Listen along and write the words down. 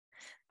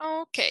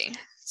Okay,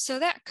 so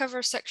that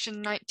covers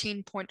section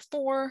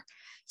 19.4.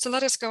 So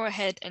let us go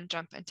ahead and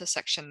jump into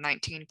section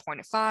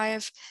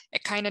 19.5,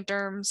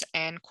 echinoderms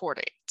and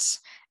chordates.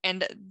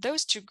 And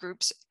those two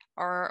groups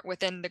are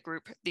within the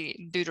group the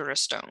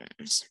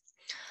deuterostomes.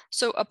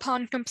 So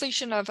upon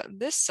completion of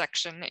this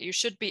section, you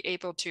should be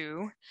able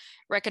to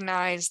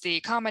recognize the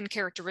common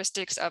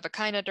characteristics of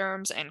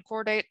echinoderms and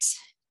chordates,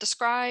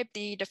 describe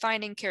the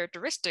defining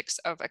characteristics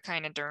of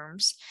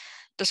echinoderms,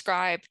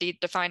 describe the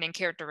defining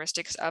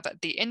characteristics of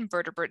the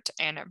invertebrate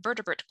and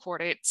vertebrate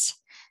chordates,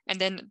 and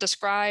then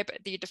describe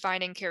the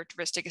defining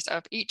characteristics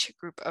of each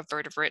group of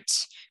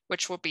vertebrates,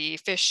 which will be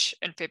fish,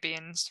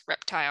 amphibians,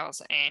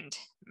 reptiles, and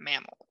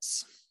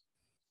mammals.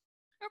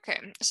 Okay,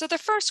 so the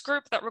first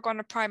group that we're going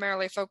to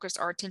primarily focus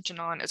our attention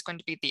on is going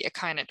to be the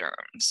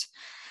echinoderms.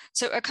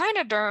 So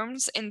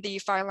echinoderms in the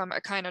phylum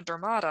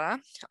Echinodermata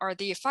are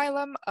the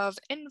phylum of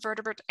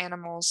invertebrate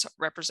animals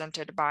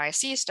represented by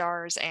sea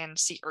stars and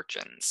sea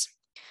urchins.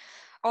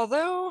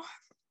 Although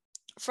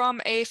from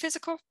a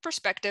physical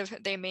perspective,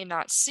 they may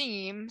not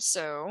seem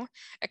so,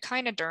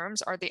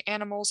 echinoderms are the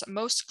animals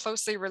most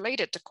closely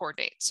related to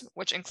chordates,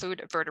 which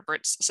include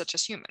vertebrates such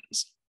as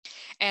humans.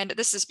 And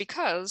this is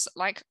because,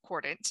 like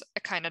chordates,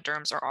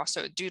 echinoderms are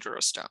also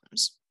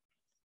deuterostomes.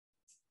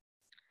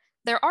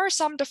 There are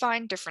some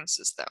defined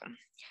differences, though.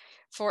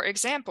 For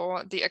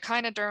example, the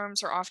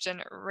echinoderms are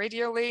often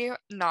radially,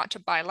 not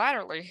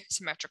bilaterally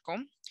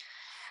symmetrical,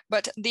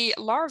 but the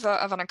larva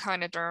of an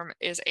echinoderm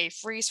is a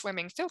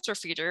free-swimming filter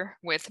feeder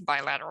with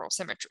bilateral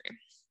symmetry.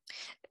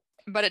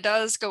 But it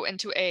does go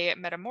into a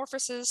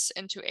metamorphosis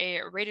into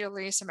a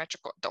radially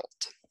symmetrical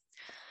adult.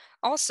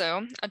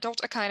 Also,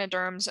 adult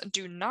echinoderms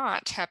do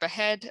not have a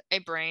head, a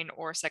brain,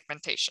 or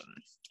segmentation.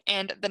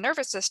 And the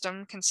nervous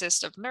system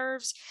consists of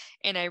nerves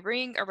in a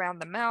ring around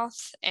the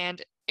mouth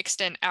and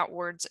extend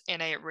outwards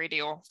in a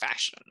radial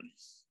fashion.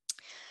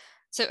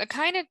 So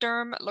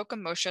echinoderm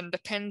locomotion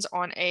depends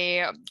on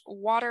a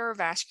water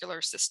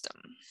vascular system.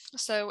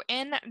 So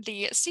in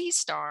the sea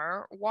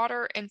star,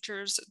 water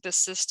enters the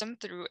system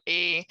through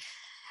a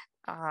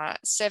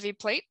Sevi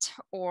plate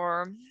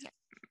or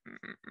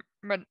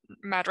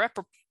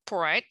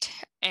madreporite,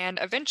 and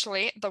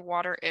eventually the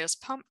water is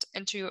pumped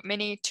into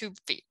many tube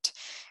feet,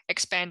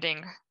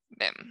 expanding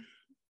them.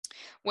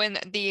 When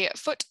the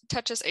foot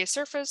touches a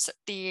surface,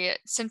 the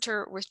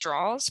center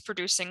withdraws,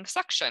 producing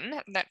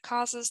suction that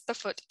causes the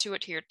foot to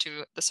adhere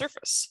to the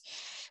surface.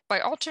 By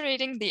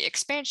alternating the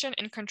expansion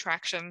and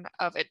contraction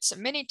of its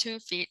many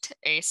tube feet,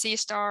 a sea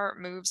star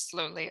moves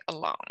slowly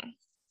along.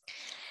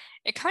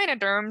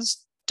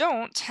 Echinoderms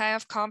don't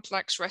have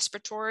complex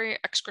respiratory,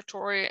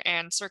 excretory,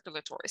 and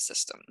circulatory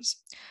systems.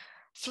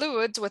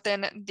 Fluids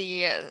within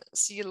the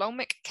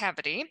coelomic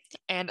cavity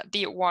and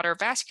the water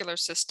vascular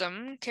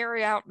system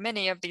carry out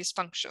many of these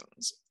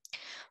functions.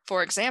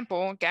 For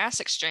example, gas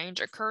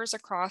exchange occurs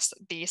across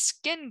the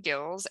skin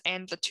gills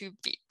and the tube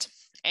feet,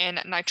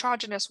 and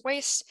nitrogenous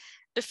waste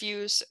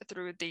diffuse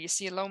through the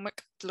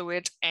coelomic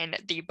fluid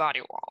and the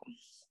body wall.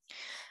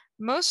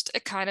 Most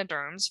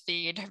echinoderms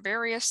feed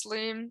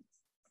variously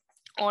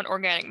on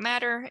organic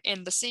matter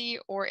in the sea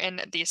or in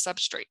the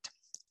substrate,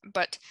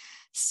 but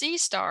sea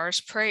stars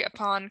prey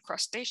upon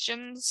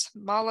crustaceans,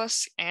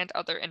 mollusks, and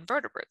other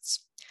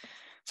invertebrates.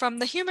 From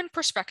the human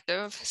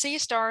perspective, sea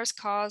stars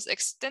cause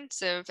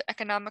extensive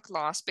economic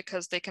loss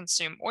because they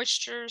consume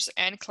oysters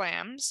and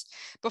clams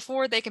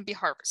before they can be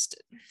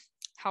harvested.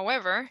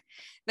 However,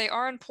 they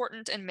are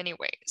important in many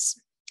ways.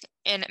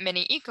 In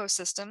many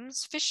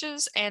ecosystems,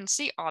 fishes and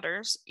sea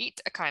otters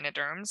eat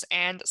echinoderms,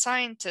 and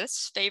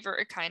scientists favor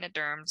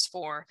echinoderms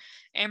for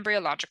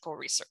embryological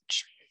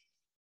research.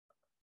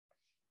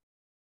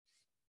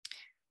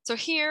 So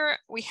here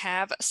we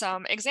have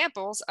some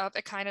examples of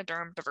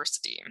echinoderm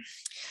diversity.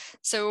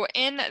 So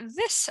in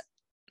this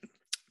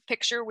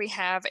picture, we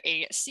have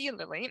a sea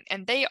lily,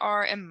 and they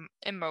are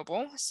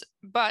immobile,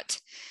 but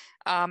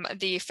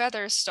the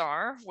feather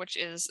star, which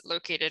is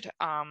located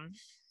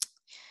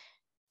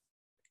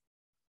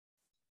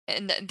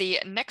in the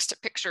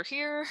next picture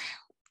here,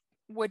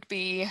 would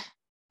be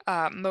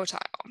motile.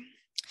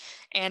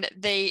 And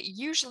they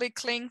usually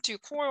cling to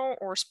coral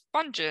or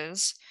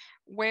sponges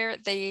where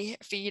they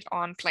feed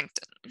on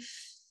plankton.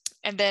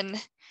 And then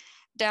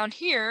down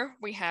here,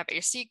 we have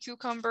a sea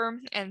cucumber,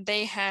 and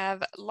they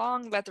have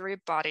long, leathery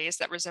bodies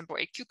that resemble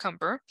a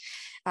cucumber,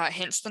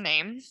 hence the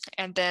name.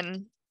 And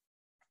then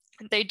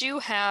they do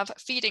have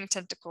feeding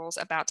tentacles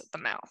about the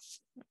mouth.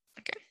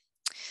 Okay.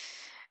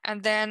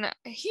 And then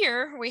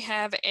here we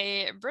have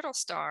a brittle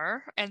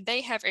star, and they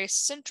have a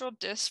central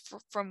disc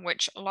from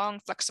which long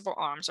flexible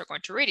arms are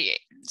going to radiate.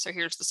 So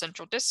here's the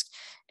central disc,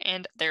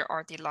 and there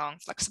are the long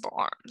flexible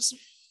arms.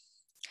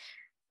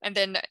 And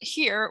then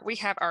here we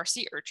have our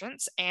sea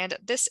urchins, and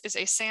this is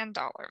a sand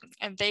dollar,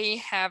 and they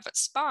have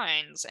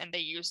spines, and they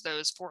use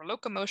those for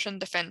locomotion,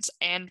 defense,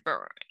 and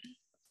burrowing.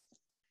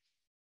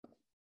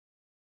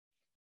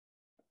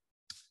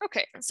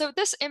 Okay, so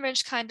this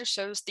image kind of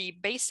shows the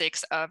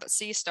basics of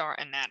sea star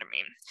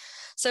anatomy.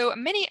 So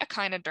many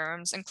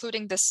echinoderms,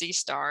 including the sea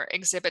star,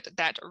 exhibit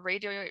that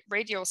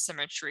radial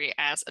symmetry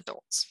as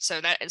adults.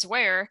 So that is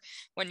where,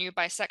 when you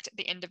bisect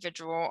the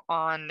individual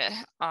on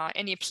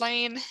any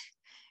plane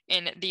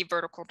in the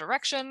vertical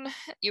direction,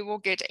 you will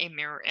get a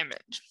mirror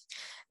image.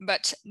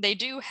 But they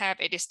do have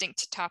a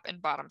distinct top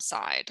and bottom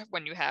side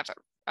when you have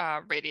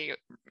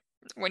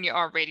when you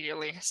are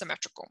radially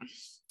symmetrical.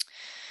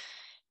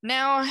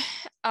 Now,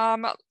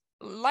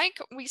 like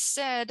we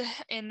said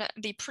in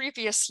the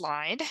previous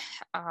slide,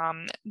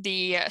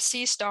 the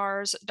sea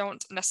stars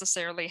don't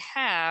necessarily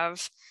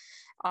have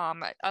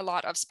a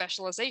lot of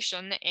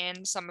specialization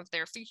in some of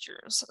their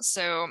features.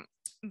 So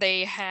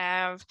they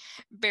have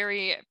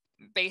very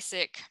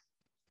basic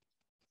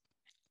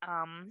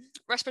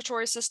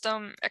respiratory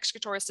system,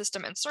 excretory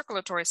system, and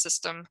circulatory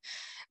system,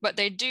 but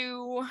they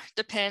do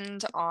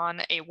depend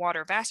on a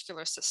water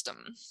vascular system,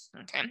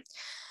 okay?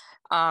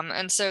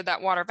 And so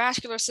that water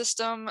vascular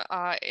system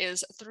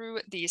is through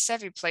the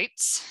Sevi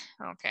plates,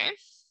 okay?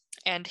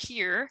 And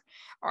here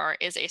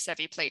is a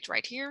Sevi plate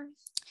right here.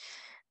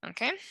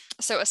 Okay,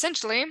 so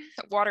essentially,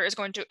 water is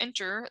going to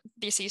enter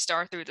the sea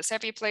star through the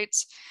Sevi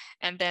plates,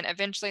 and then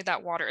eventually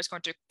that water is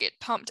going to get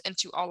pumped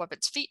into all of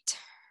its feet,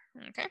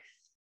 okay?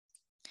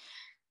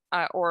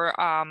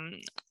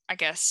 I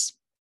guess,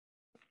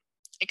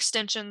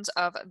 extensions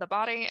of the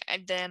body,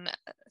 and then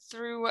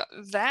through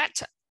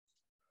that,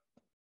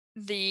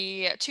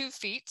 the 2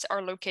 feet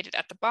are located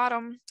at the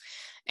bottom.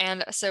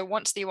 And so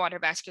once the water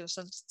vascular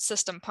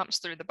system pumps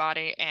through the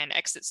body and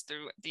exits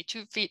through the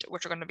 2 feet,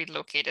 which are going to be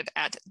located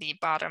at the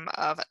bottom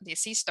of the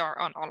sea star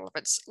on all of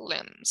its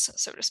limbs,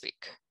 so to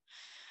speak,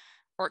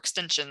 or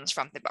extensions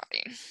from the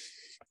body.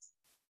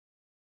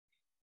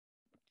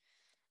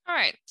 All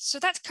right, so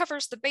that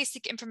covers the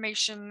basic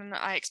information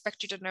I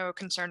expect you to know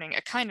concerning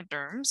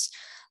echinoderms.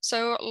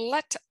 So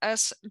let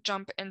us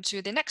jump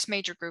into the next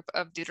major group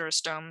of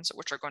deuterostomes,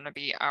 which are going to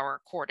be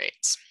our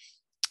chordates.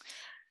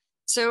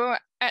 So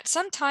at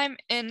some time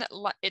in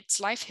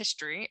its life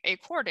history, a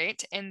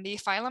chordate in the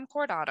phylum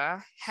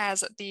Chordata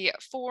has the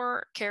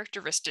 4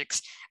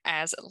 characteristics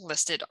as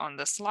listed on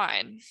the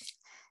slide.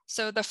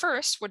 So the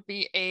first would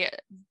be a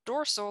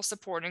dorsal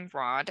supporting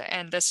rod,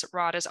 and this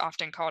rod is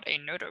often called a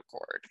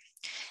notochord.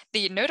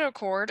 The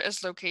notochord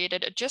is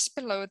located just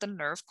below the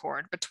nerve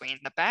cord between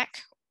the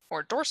back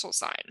or dorsal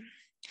side.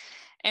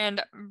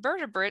 And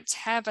vertebrates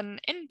have an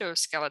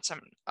endoskeleton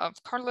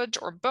of cartilage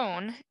or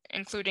bone,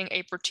 including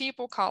a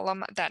vertebral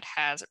column that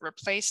has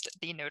replaced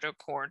the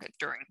notochord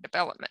during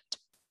development.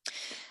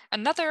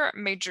 Another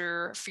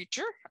major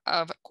feature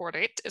of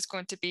chordate is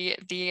going to be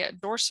the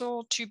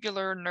dorsal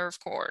tubular nerve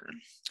cord.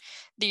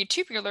 The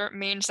tubular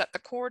means that the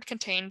cord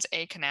contains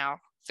a canal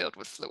filled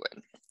with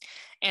fluid.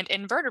 And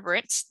in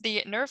vertebrates,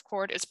 the nerve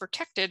cord is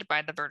protected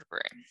by the vertebrae.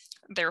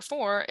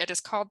 Therefore, it is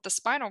called the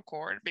spinal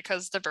cord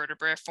because the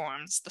vertebrae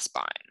forms the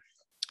spine.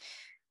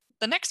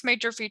 The next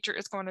major feature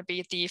is going to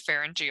be the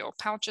pharyngeal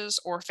pouches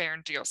or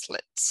pharyngeal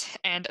slits,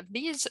 and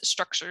these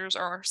structures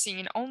are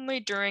seen only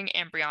during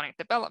embryonic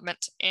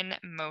development in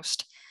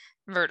most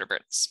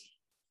vertebrates.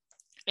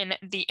 In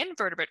the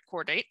invertebrate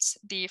chordates,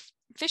 the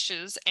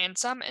fishes and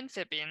some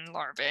amphibian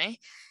larvae,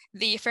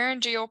 the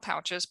pharyngeal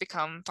pouches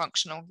become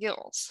functional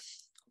gills.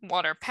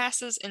 Water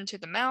passes into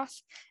the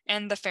mouth,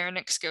 and the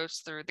pharynx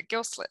goes through the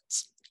gill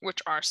slits, which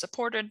are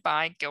supported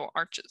by gill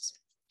arches.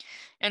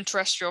 In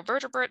terrestrial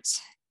vertebrates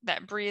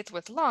that breathe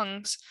with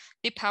lungs,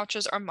 the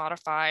pouches are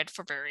modified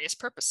for various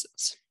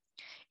purposes.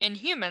 In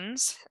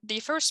humans, the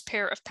first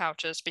pair of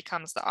pouches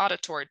becomes the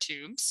auditory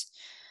tubes,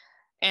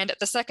 and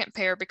the second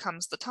pair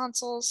becomes the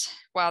tonsils,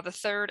 while the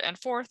third and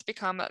fourth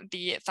become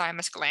the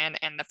thymus gland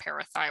and the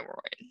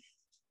parathyroid.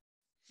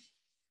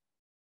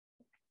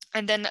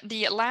 And then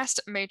the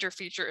last major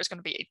feature is going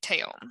to be a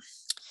tail.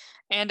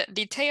 And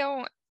the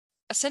tail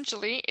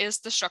essentially is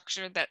the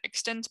structure that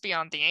extends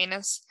beyond the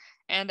anus,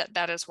 and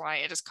that is why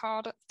it is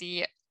called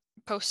the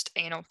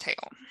postanal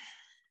tail.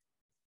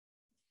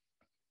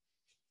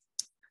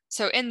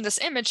 So in this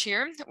image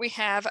here, we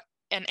have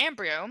an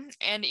embryo,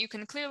 and you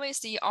can clearly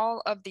see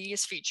all of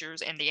these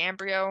features in the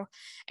embryo,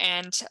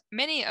 and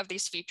many of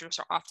these features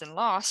are often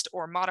lost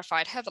or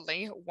modified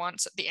heavily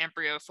once the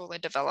embryo fully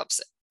develops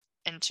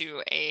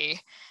into a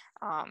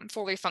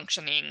fully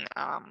functioning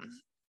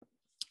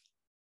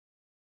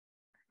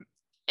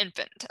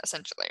infant,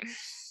 essentially.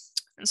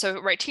 And so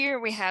right here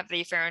we have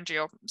the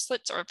pharyngeal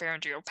slits or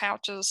pharyngeal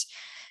pouches.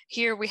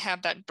 Here we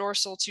have that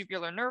dorsal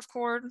tubular nerve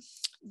cord.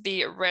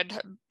 The red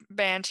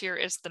band here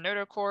is the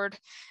notochord,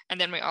 and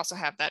then we also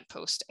have that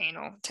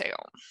postanal tail.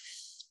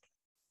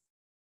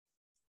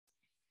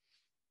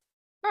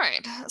 All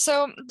right,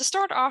 so to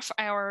start off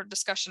our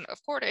discussion of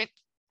chordate,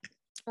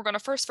 we're going to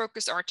first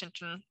focus our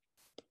attention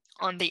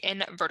on the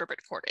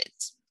invertebrate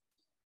chordates.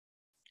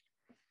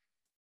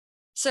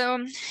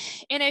 So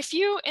in a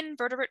few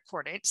invertebrate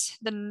chordates,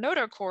 the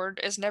notochord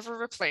is never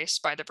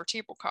replaced by the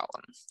vertebral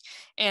column.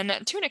 In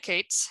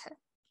tunicates,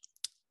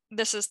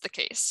 this is the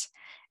case.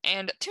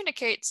 And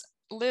tunicates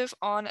live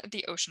on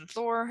the ocean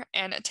floor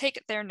and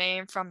take their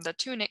name from the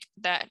tunic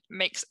that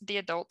makes the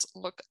adults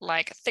look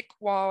like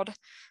thick-walled,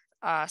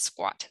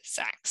 squat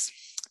sacks.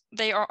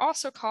 They are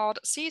also called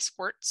sea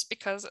squirts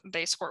because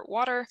they squirt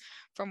water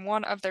from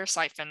one of their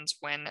siphons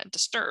when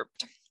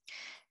disturbed.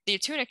 The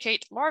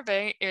tunicate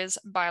larvae is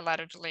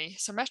bilaterally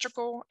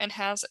symmetrical and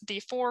has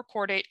the 4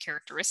 chordate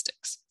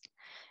characteristics.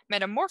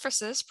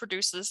 Metamorphosis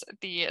produces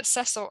the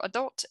sessile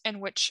adult, in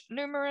which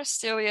numerous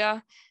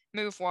cilia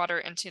move water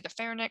into the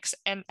pharynx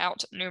and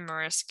out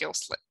numerous gill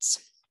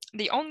slits,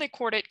 the only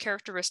chordate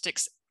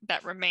characteristics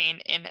that remain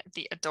in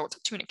the adult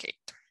tunicate.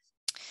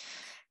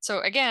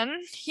 So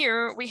again,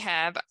 here we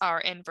have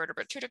our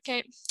invertebrate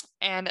tunicate,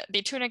 and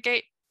the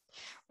tunicate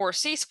or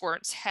sea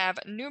squirts have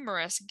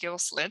numerous gill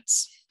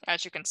slits,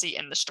 as you can see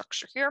in the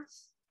structure here.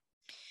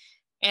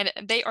 And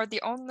they are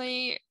the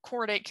only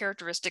chordate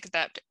characteristic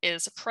that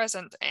is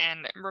present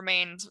and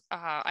remains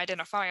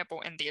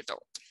identifiable in the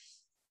adult.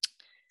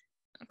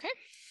 Okay.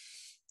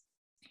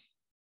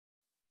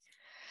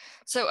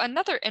 So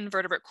another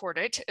invertebrate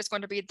chordate is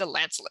going to be the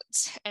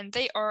lancelets, and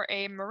they are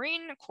a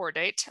marine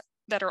chordate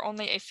that are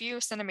only a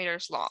few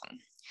centimeters long.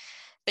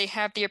 They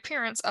have the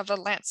appearance of a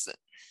lancet,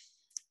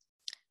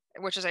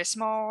 which is a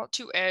small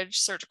two-edged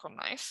surgical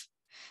knife.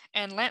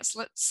 And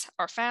lancelets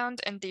are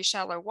found in the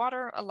shallow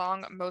water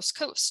along most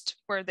coasts,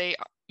 where they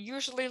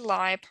usually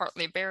lie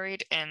partly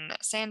buried in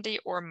sandy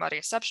or muddy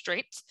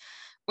substrates,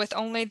 with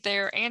only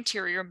their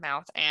anterior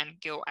mouth and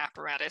gill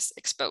apparatus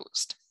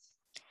exposed.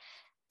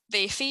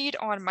 They feed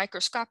on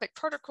microscopic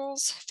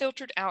particles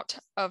filtered out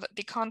of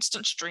the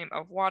constant stream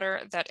of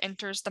water that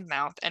enters the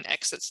mouth and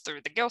exits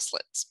through the gill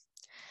slits.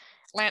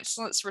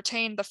 Lancelets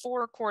retain the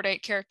 4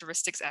 chordate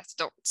characteristics as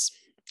adults.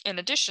 In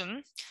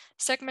addition,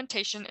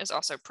 segmentation is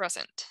also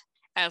present,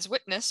 as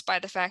witnessed by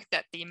the fact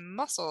that the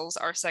muscles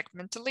are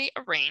segmentally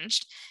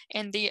arranged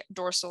and the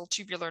dorsal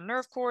tubular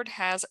nerve cord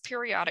has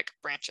periodic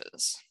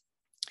branches.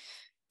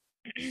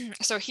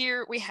 So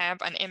here we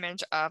have an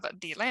image of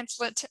the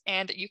lancelet,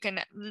 and you can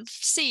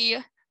see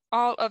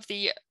all of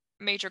the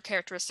major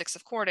characteristics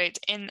of chordates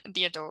in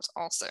the adult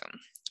also.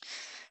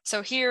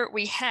 So here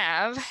we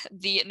have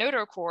the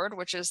notochord,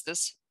 which is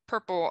this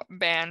purple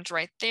band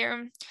right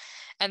there.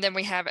 And then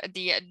we have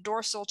the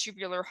dorsal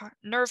tubular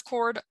nerve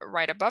cord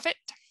right above it,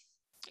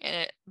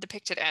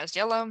 depicted as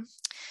yellow.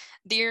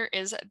 There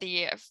is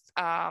the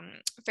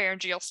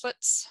pharyngeal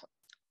slits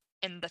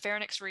in the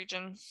pharynx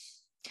region.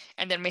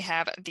 And then we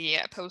have the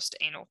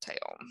post-anal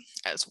tail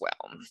as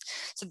well.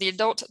 So the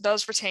adult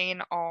does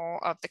retain all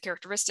of the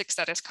characteristics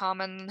that is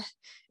common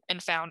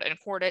and found in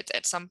chordates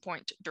at some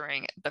point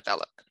during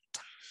development.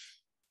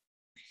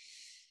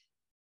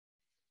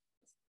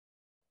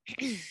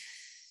 Okay,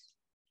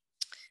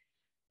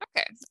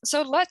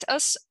 so let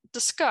us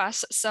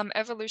discuss some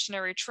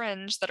evolutionary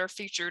trends that are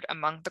featured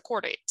among the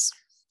chordates.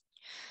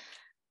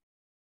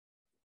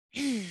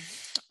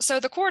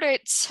 So the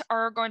chordates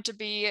are going to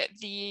be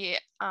the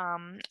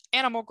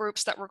animal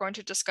groups that we're going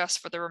to discuss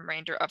for the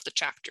remainder of the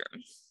chapter.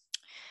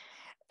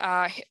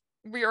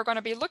 We are going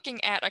to be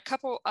looking at a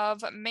couple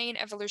of main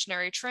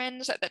evolutionary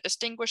trends that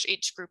distinguish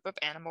each group of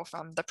animal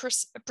from the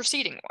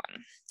preceding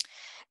one.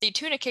 The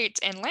tunicates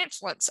and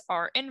lancelets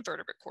are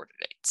invertebrate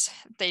chordates.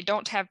 They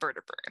don't have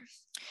vertebrae.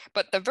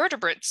 But the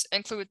vertebrates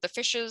include the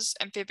fishes,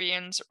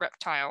 amphibians,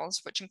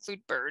 reptiles, which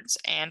include birds,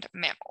 and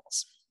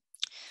mammals.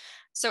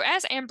 So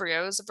as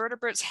embryos,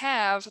 vertebrates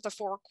have the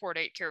 4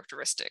 chordate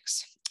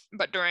characteristics.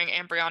 But during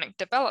embryonic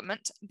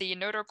development, the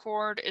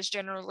notochord is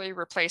generally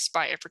replaced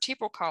by a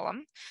vertebral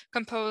column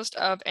composed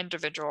of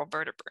individual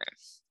vertebrae.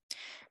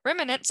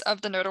 Remnants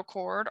of the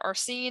notochord are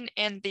seen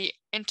in the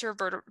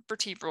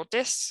intervertebral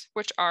discs,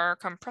 which are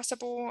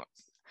compressible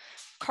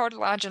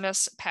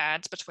cartilaginous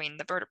pads between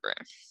the vertebrae.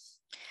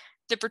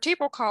 The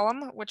vertebral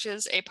column, which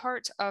is a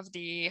part of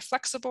the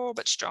flexible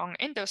but strong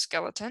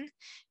endoskeleton,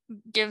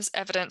 gives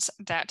evidence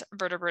that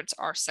vertebrates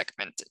are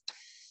segmented.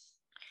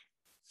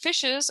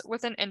 Fishes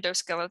with an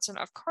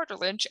endoskeleton of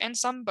cartilage and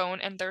some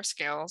bone in their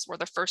scales were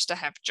the first to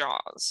have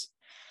jaws.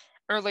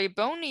 Early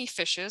bony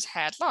fishes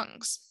had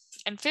lungs.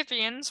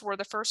 Amphibians were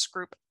the first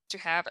group to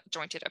have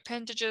jointed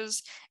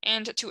appendages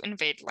and to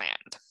invade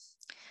land.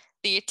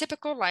 The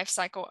typical life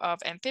cycle of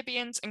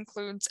amphibians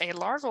includes a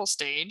larval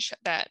stage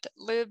that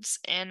lives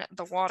in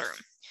the water.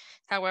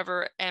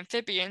 However,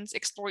 amphibians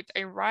exploit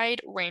a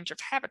wide range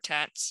of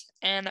habitats,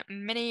 and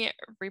many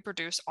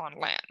reproduce on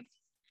land.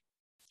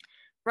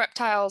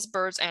 Reptiles,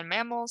 birds, and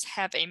mammals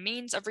have a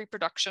means of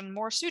reproduction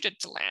more suited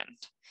to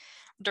land.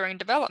 During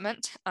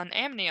development, an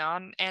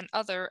amnion and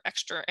other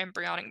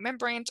extra-embryonic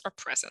membranes are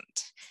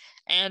present,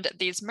 and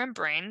these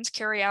membranes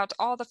carry out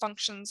all the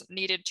functions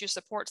needed to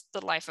support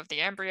the life of the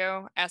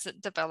embryo as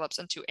it develops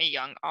into a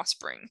young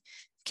offspring,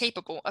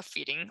 capable of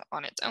feeding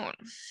on its own.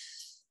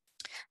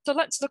 So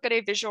let's look at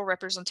a visual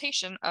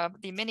representation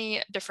of the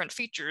many different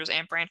features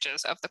and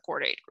branches of the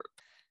chordate group.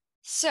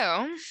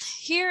 So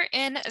here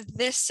in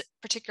this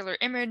particular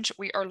image,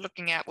 we are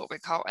looking at what we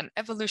call an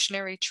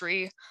evolutionary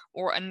tree,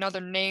 or another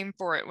name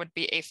for it would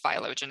be a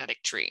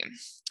phylogenetic tree.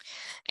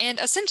 And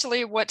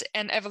essentially what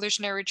an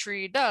evolutionary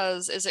tree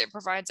does is it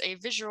provides a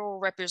visual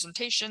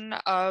representation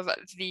of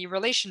the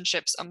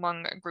relationships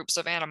among groups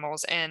of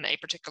animals in a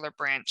particular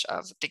branch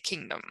of the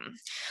kingdom,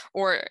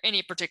 or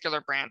any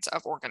particular branch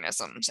of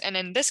organisms. And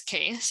in this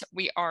case,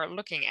 we are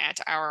looking at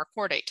our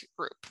chordate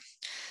group.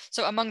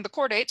 So among the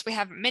chordates, we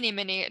have many,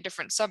 many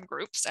different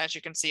subgroups, as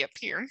you can see up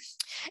here.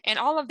 And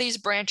all of these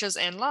branches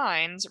and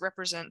lines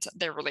represent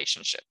their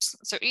relationships.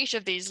 So each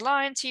of these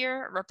lines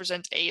here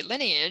represent a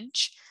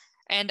lineage,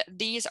 and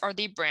these are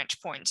the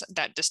branch points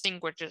that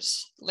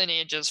distinguishes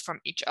lineages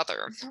from each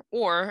other,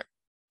 or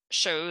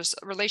shows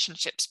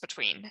relationships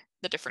between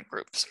the different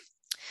groups.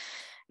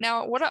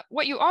 Now,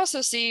 what you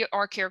also see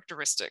are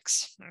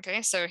characteristics.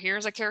 Okay, so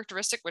here's a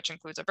characteristic which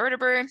includes a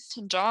vertebrae,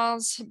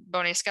 jaws,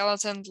 bony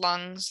skeleton,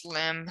 lungs,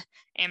 limb,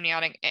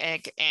 amniotic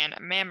egg, and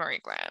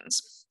mammary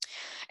glands.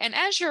 And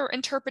as you're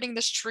interpreting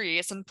this tree,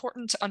 it's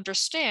important to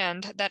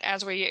understand that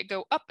as we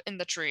go up in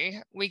the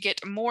tree, we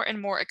get more and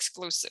more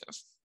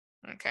exclusive.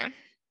 Okay.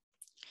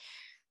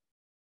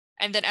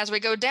 And then as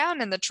we go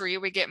down in the tree,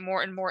 we get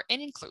more and more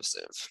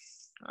inclusive.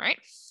 All right.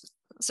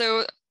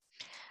 So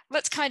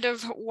let's kind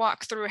of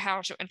walk through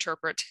how to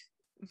interpret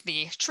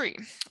the tree.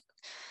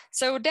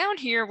 So down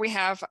here we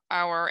have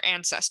our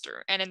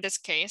ancestor, and in this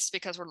case,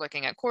 because we're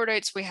looking at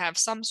chordates, we have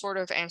some sort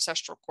of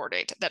ancestral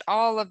chordate that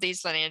all of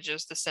these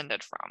lineages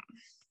descended from.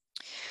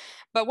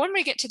 But when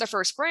we get to the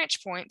first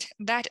branch point,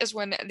 that is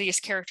when these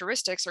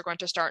characteristics are going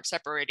to start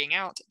separating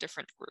out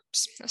different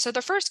groups. So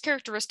the first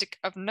characteristic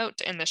of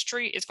note in this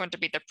tree is going to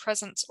be the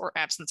presence or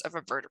absence of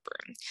a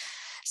vertebrae.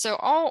 So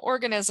all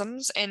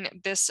organisms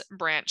in this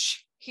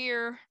branch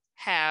here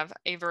have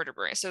a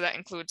vertebrae. So that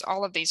includes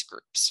all of these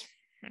groups.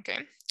 Okay.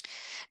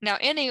 Now,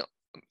 any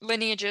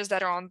lineages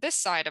that are on this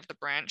side of the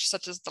branch,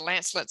 such as the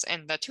lancelets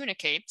and the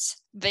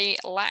tunicates, they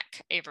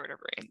lack a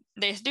vertebrae.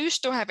 They do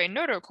still have a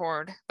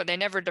notochord, but they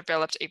never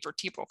developed a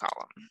vertebral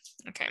column.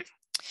 Okay.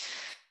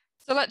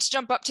 So let's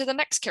jump up to the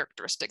next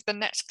characteristic, the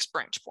next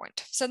branch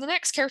point. So the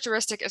next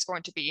characteristic is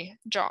going to be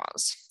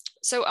jaws.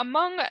 So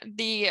among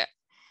the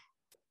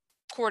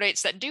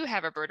chordates that do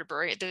have a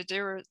vertebrae,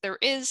 there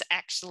is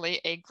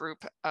actually a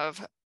group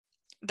of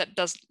that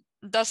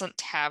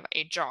doesn't have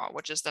a jaw,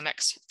 which is the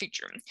next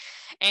feature.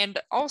 And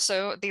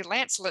also the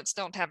lancelets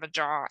don't have a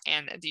jaw,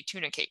 and the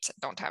tunicates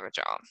don't have a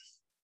jaw.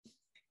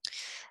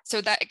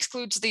 So that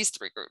excludes these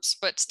three groups,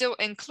 but still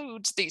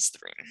includes these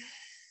three.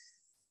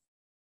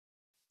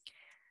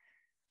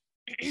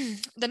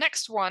 The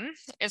next one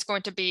is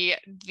going to be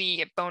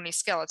the bony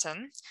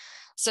skeleton.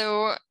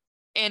 So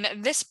in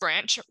this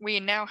branch, we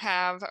now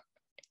have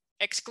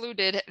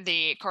excluded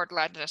the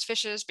cartilaginous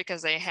fishes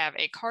because they have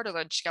a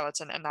cartilage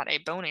skeleton and not a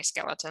bony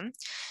skeleton.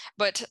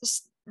 But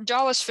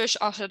jawless fish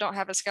also don't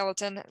have a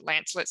skeleton,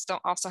 lancelets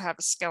don't also have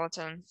a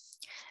skeleton,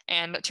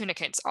 and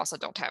tunicates also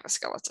don't have a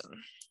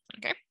skeleton.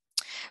 Okay,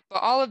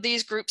 but all of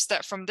these groups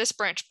that from this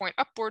branch point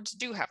upwards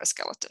do have a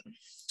skeleton.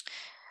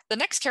 The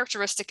next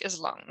characteristic is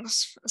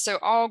lungs. So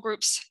all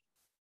groups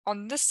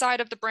on this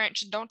side of the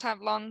branch don't have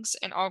lungs,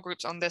 and all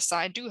groups on this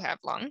side do have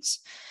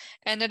lungs.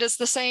 And it is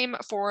the same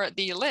for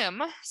the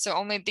limb. So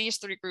only these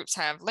three groups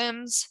have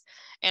limbs,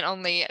 and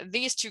only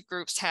these two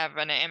groups have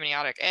an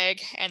amniotic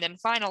egg. And then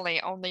finally,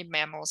 only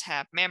mammals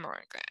have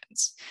mammary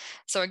glands.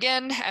 So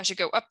again, as you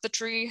go up the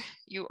tree,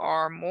 you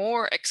are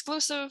more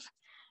exclusive.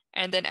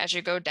 And then as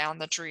you go down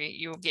the tree,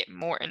 you'll get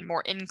more and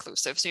more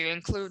inclusive. So you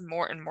include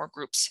more and more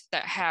groups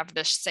that have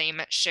the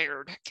same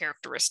shared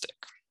characteristic.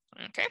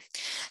 Okay,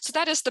 so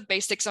that is the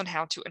basics on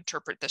how to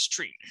interpret this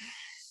tree.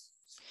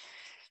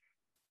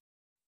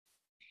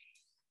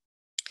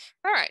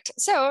 All right,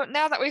 so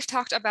now that we've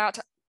talked about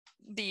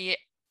the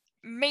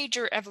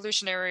major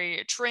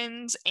evolutionary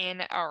trends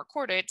in our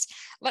chordates,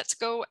 let's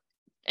go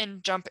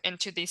and jump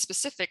into the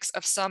specifics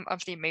of some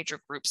of the major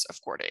groups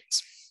of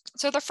chordates.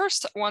 So the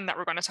first one that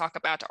we're going to talk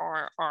about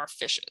are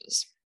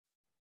fishes.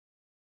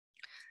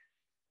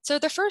 So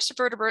the first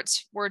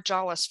vertebrates were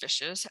jawless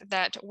fishes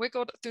that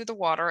wiggled through the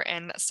water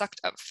and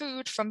sucked up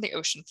food from the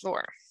ocean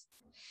floor.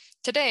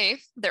 Today,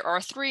 there are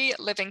three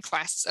living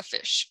classes of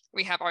fish.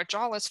 We have our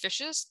jawless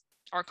fishes,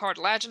 our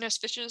cartilaginous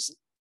fishes,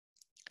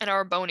 and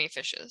our bony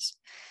fishes.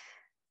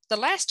 The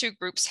last two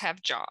groups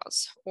have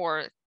jaws,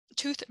 or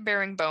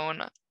tooth-bearing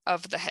bone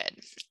of the head,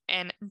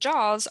 and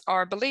jaws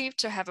are believed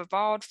to have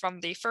evolved from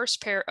the first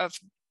pair of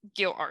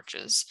gill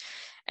arches,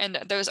 and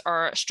those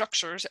are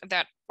structures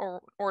that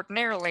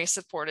ordinarily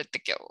supported the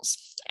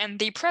gills. And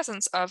the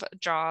presence of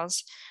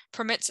jaws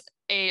permits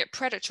a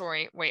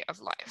predatory way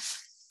of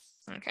life.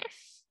 Okay.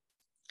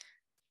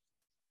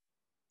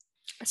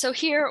 So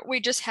here we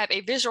just have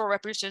a visual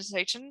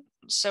representation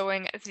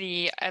showing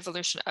the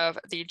evolution of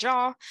the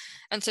jaw.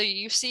 And so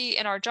you see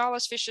in our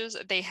jawless fishes,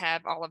 they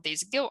have all of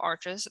these gill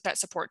arches that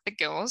support the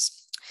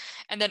gills.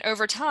 And then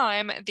over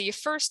time, the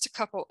first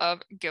couple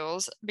of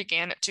gills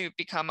began to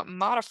become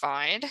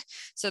modified.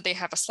 So they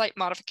have a slight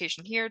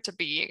modification here to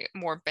be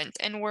more bent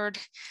inward.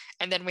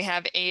 And then we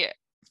have a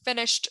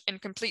finished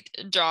and complete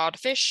jawed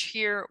fish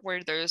here,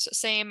 where those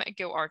same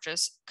gill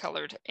arches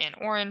colored in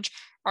orange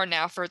are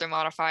now further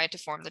modified to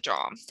form the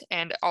jaw,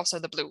 and also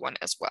the blue one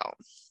as well.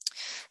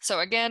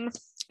 So again,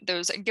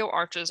 those gill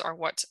arches are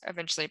what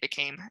eventually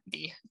became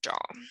the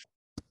jaw.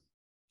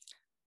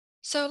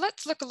 So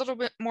let's look a little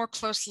bit more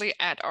closely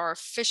at our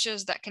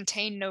fishes that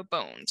contain no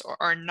bones, or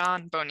our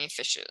non-bony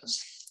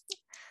fishes.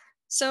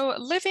 So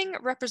living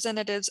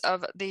representatives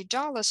of the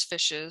jawless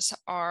fishes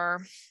are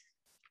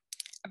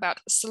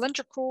about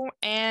cylindrical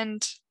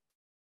and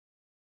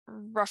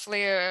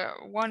roughly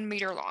 1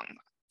 meter long.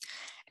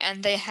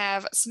 And they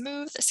have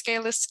smooth,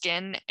 scaleless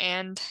skin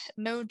and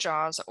no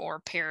jaws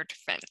or paired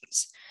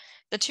fins.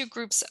 The two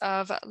groups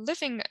of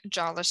living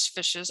jawless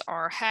fishes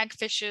are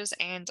hagfishes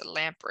and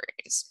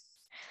lampreys.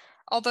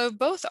 Although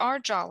both are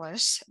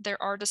jawless,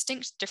 there are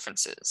distinct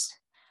differences.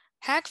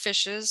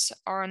 Hagfishes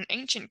are an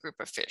ancient group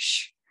of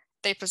fish.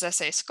 They possess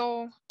a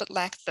skull, but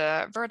lack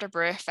the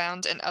vertebrae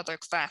found in other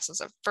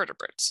classes of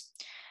vertebrates.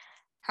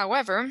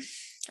 However,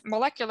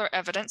 molecular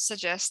evidence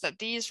suggests that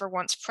these were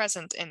once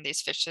present in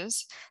these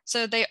fishes,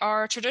 so they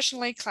are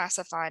traditionally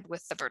classified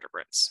with the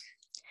vertebrates.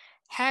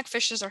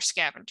 Hagfishes are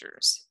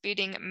scavengers,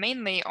 feeding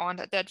mainly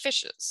on dead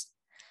fishes.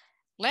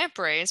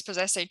 Lampreys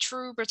possess a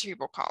true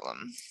vertebral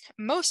column.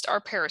 Most are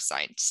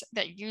parasites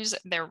that use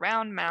their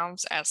round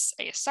mouths as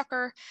a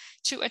sucker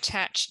to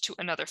attach to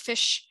another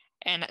fish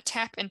and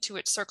tap into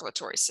its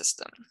circulatory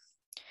system.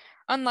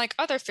 Unlike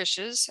other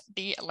fishes,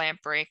 the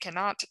lamprey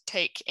cannot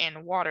take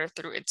in water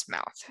through its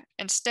mouth.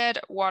 Instead,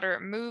 water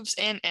moves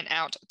in and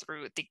out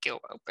through the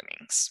gill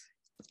openings.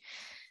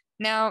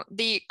 Now,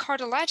 the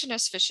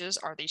cartilaginous fishes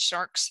are the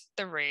sharks,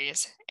 the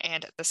rays,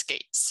 and the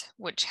skates,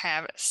 which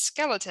have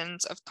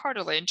skeletons of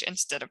cartilage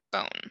instead of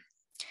bone.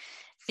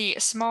 The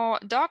small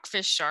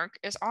dogfish shark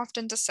is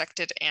often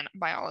dissected in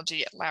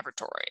biology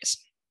laboratories.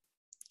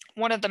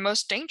 One of the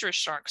most dangerous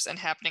sharks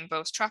inhabiting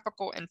both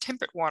tropical and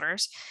temperate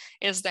waters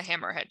is the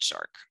hammerhead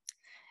shark.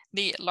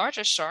 The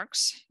largest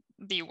sharks,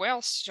 the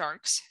whale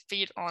sharks,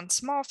 feed on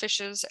small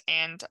fishes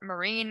and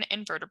marine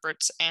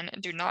invertebrates and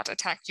do not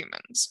attack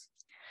humans.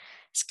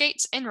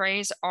 Skates and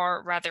rays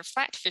are rather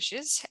flat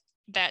fishes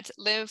that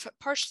live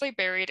partially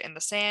buried in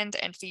the sand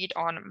and feed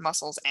on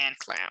mussels and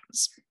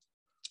clams.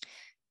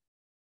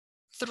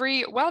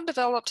 3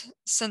 well-developed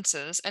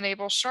senses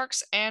enable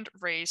sharks and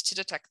rays to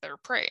detect their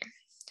prey.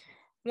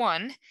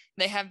 1,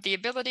 they have the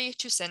ability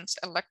to sense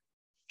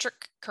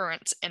electric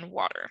currents in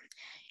water,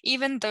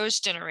 even those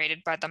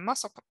generated by the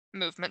muscle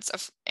movements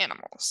of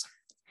animals.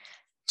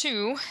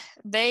 2,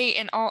 they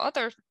and all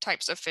other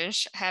types of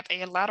fish have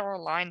a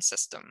lateral line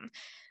system,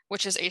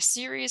 which is a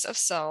series of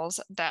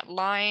cells that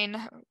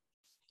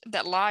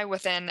lie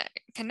within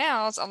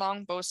canals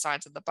along both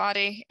sides of the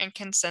body and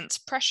can sense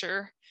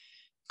pressure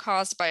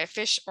caused by a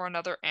fish or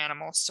another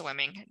animal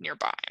swimming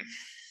nearby.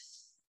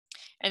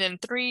 And then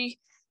 3,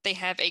 they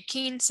have a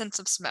keen sense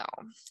of smell.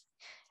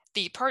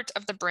 The part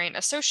of the brain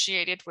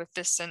associated with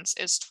this sense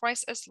is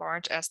twice as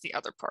large as the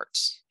other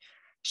parts.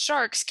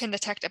 Sharks can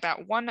detect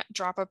about 1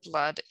 drop of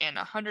blood in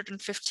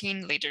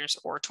 115 liters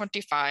or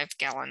 25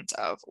 gallons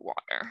of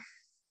water.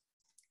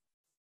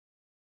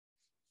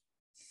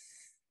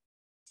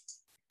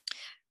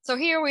 So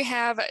here we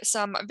have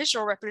some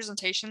visual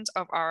representations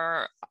of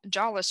our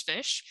jawless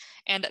fish,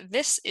 and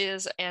this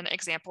is an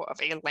example of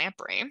a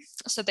lamprey.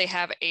 So they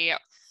have a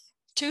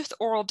toothed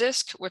oral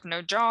disc with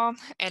no jaw,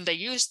 and they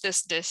use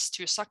this disc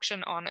to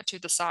suction onto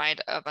the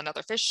side of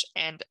another fish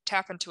and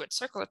tap into its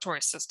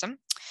circulatory system.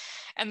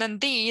 And then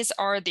these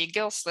are the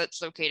gill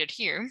slits located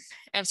here.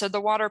 And so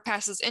the water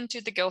passes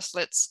into the gill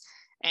slits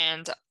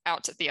and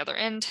out at the other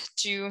end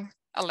to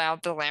allow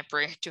the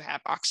lamprey to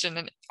have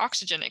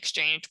oxygen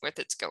exchange with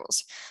its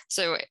gills.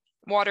 So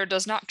water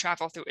does not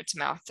travel through its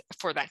mouth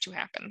for that to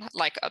happen,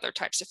 like other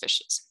types of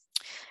fishes.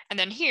 And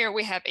then here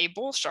we have a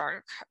bull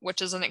shark,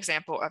 which is an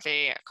example of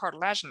a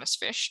cartilaginous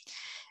fish.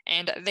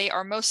 And they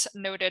are most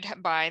noted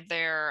by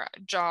their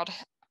jaw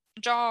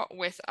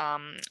with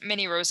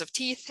many rows of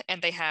teeth,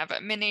 and they have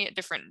many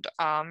different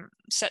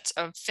sets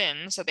of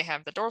fins. So they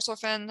have the dorsal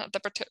fin,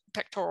 the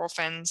pectoral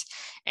fins,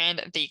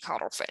 and the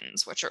caudal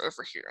fins, which are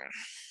over here.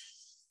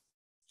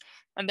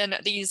 And then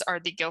these are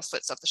the gill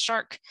slits of the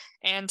shark.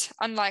 And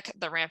unlike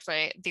the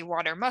lamprey, the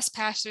water must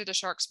pass through the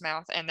shark's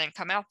mouth and then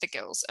come out the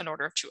gills in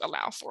order to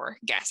allow for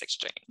gas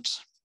exchange.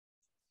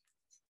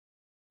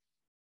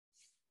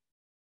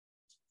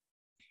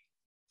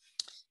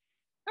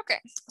 Okay,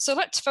 so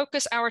let's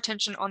focus our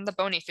attention on the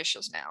bony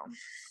fishes now.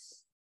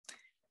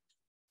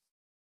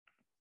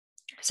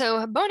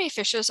 So bony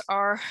fishes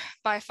are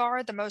by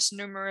far the most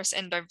numerous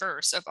and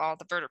diverse of all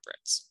the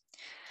vertebrates.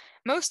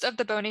 Most of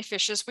the bony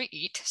fishes we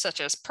eat,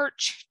 such as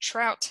perch,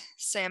 trout,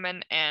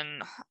 salmon,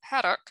 and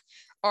haddock,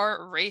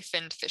 are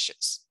ray-finned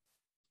fishes.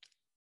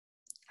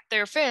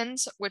 Their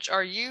fins, which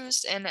are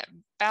used in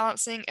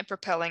balancing and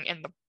propelling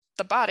in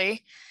the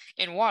body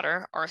in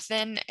water are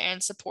thin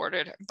and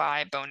supported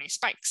by bony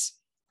spikes.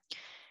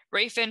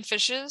 Ray fin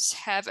fishes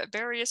have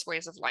various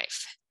ways of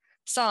life.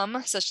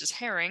 Some, such as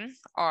herring,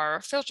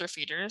 are filter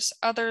feeders,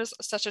 others,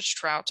 such as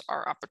trout,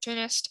 are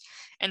opportunist,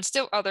 and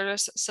still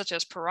others, such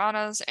as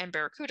piranhas and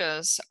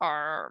barracudas,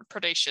 are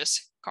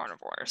predaceous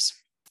carnivores.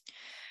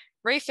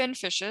 Ray fin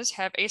fishes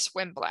have a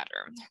swim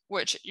bladder,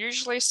 which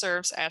usually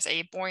serves as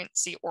a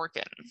buoyancy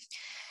organ.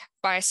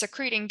 By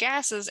secreting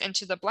gases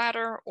into the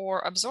bladder or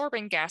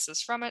absorbing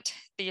gases from it,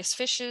 these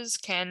fishes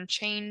can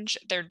change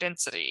their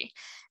density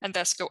and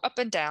thus go up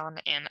and down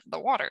in the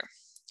water.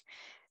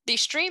 The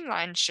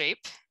streamlined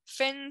shape,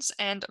 fins,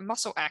 and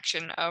muscle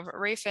action of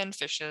ray fin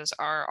fishes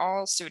are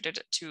all suited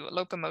to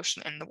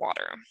locomotion in the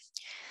water.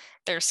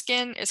 Their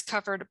skin is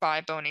covered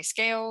by bony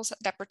scales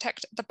that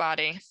protect the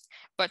body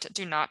but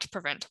do not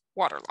prevent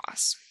water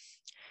loss.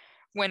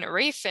 When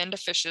ray-finned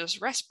fishes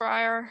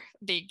respire,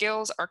 the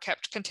gills are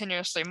kept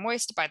continuously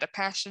moist by the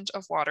passage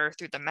of water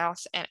through the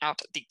mouth and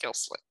out the gill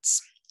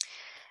slits.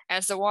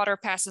 As the water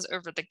passes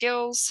over the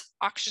gills,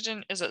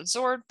 oxygen is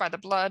absorbed by the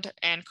blood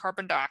and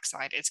carbon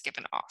dioxide is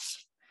given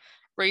off.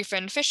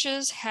 Ray-finned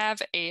fishes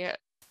have a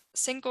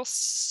single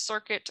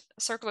circuit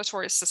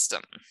circulatory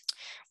system,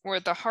 where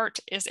the heart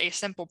is a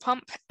simple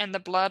pump and the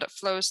blood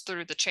flows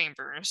through the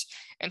chambers,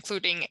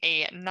 including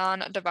a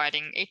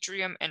non-dividing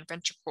atrium and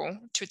ventricle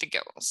to the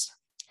gills.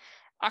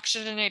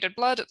 Oxygenated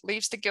blood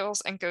leaves the gills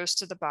and goes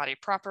to the body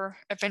proper,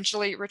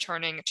 eventually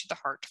returning to the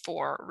heart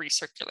for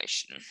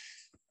recirculation.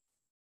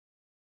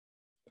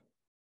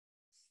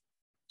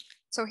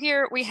 So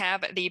here we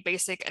have the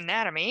basic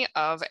anatomy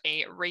of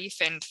a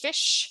ray-finned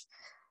fish.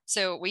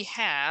 So we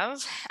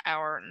have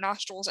our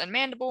nostrils and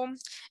mandible,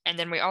 and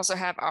then we also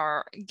have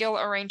our gill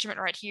arrangement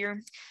right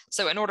here.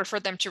 So in order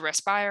for them to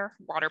respire,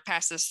 water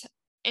passes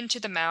into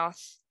the mouth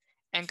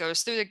and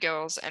goes through the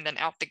gills and then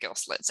out the gill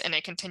slits in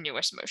a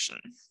continuous motion.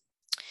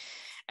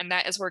 And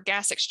that is where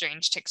gas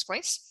exchange takes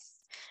place.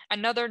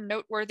 Another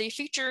noteworthy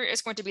feature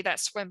is going to be that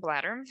swim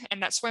bladder,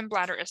 and that swim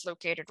bladder is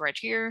located right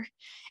here.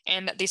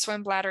 And the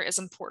swim bladder is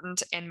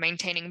important in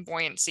maintaining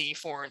buoyancy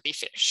for the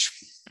fish.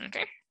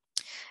 Okay.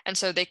 And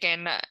so they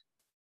can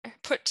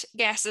put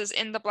gases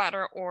in the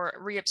bladder or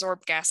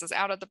reabsorb gases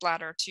out of the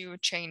bladder to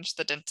change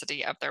the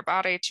density of their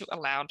body to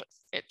allow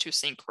it to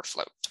sink or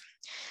float.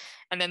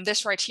 And then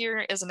this right here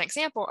is an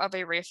example of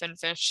a ray fin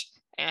fish,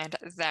 and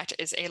that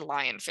is a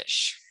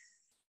lionfish.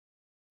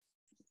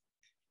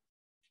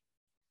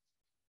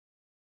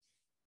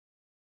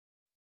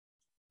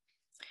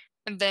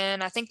 And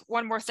then I think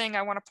one more thing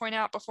I want to point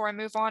out before I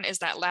move on is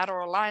that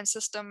lateral line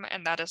system,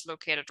 and that is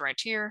located right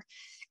here.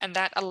 And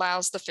that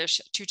allows the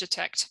fish to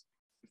detect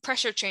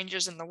pressure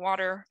changes in the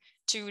water,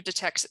 to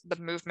detect the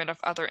movement of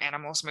other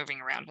animals moving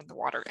around in the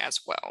water as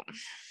well.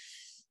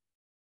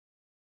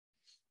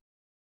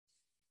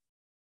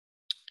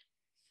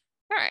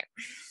 All right,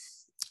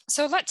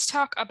 so let's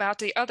talk about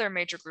the other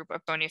major group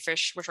of bony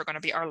fish, which are going to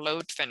be our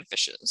lobed fin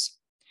fishes.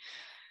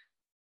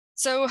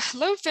 So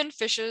lobed fin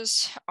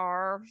fishes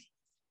are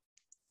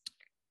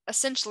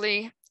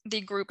essentially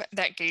the group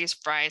that gave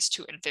rise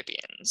to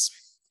amphibians.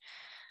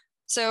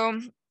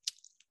 So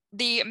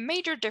the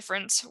major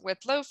difference with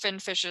lobed fin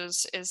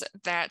fishes is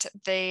that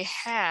they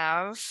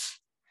have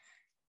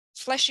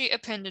fleshy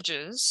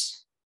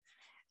appendages,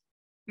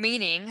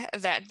 meaning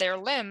that their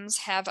limbs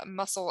have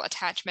muscle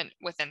attachment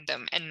within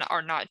them and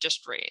are not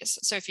just rays.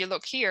 So if you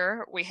look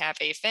here, we have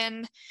a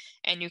fin,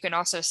 and you can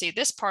also see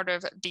this part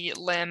of the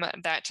limb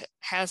that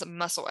has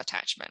muscle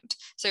attachment.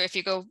 So if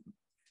you go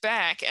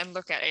back and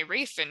look at a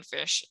ray fin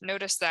fish,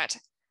 notice that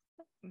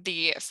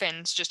the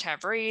fins just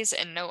have rays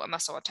and no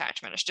muscle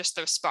attachment. It's just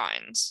those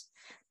spines.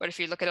 But if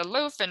you look at a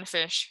lobed fin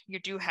fish, you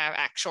do have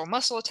actual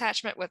muscle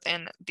attachment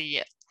within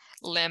the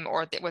limb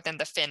or within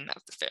the fin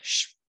of the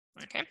fish.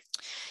 Okay,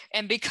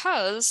 and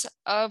because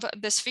of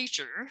this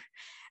feature,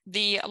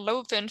 the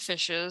lobed fin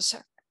fishes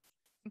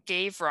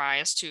gave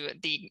rise to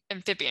the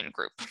amphibian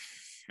group.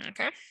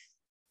 Okay.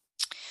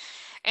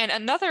 And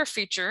another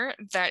feature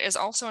that is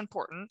also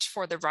important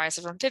for the rise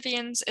of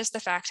amphibians is the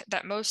fact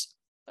that most,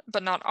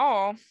 but not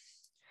all,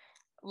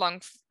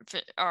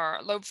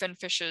 lobed fin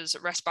fishes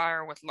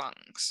respire with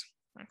lungs.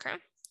 Okay.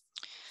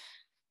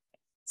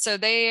 So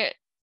they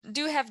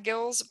do have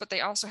gills, but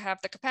they also have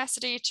the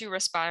capacity to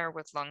respire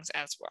with lungs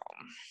as well.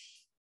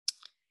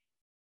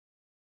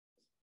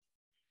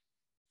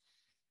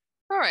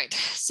 All right,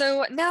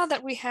 so now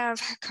that we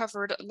have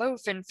covered lobed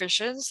fin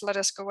fishes, let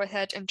us go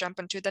ahead and jump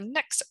into the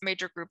next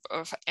major group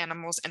of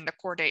animals in the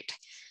chordate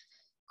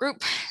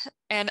group,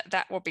 and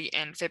that will be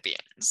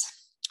amphibians.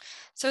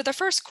 So the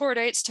first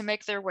chordates to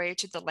make their way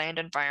to the land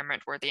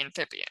environment were the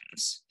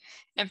amphibians.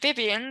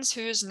 Amphibians,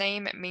 whose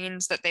name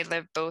means that they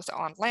live both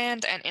on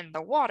land and in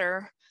the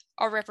water,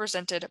 are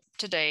represented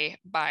today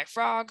by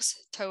frogs,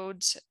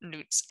 toads,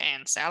 newts,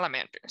 and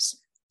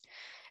salamanders.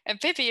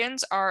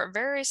 Amphibians are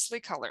variously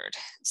colored.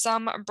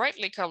 Some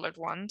brightly colored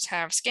ones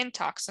have skin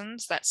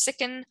toxins that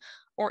sicken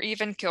or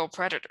even kill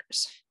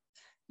predators.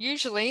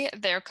 Usually,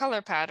 their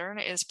color pattern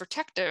is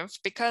protective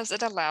because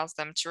it allows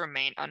them to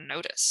remain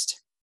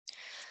unnoticed.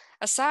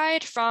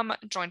 Aside from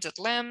jointed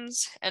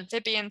limbs,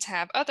 amphibians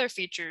have other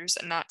features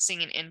not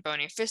seen in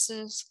bony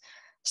fishes,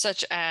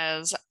 such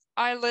as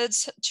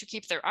eyelids to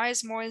keep their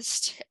eyes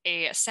moist,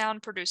 a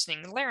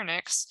sound-producing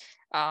larynx,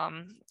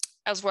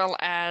 as well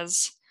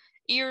as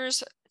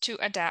ears to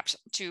adapt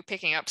to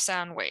picking up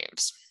sound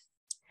waves.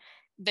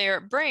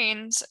 Their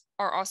brains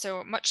are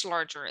also much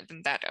larger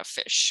than that of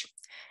fish.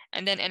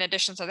 And then in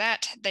addition to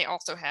that, they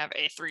also have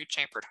a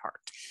 3-chambered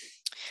heart.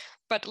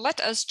 But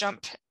let us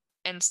jump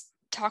and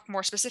talk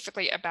more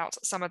specifically about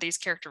some of these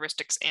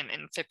characteristics in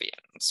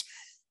amphibians.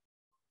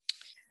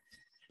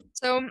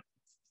 So,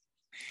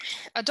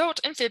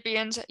 adult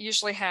amphibians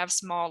usually have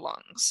small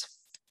lungs.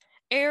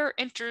 Air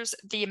enters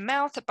the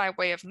mouth by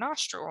way of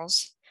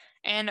nostrils,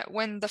 and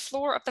when the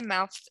floor of the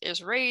mouth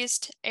is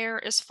raised, air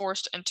is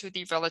forced into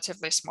the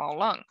relatively small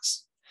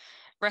lungs.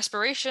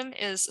 Respiration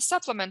is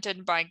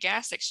supplemented by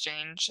gas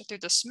exchange through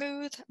the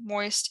smooth,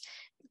 moist,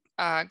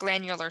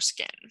 glandular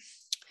skin.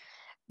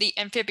 The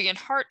amphibian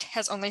heart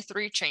has only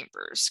 3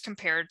 chambers,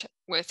 compared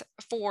with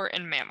 4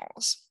 in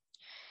mammals.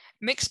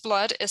 Mixed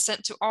blood is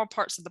sent to all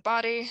parts of the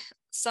body.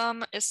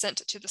 Some is sent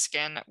to the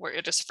skin, where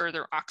it is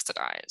further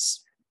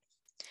oxidized.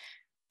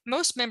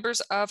 Most members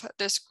of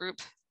this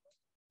group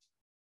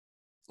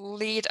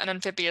lead an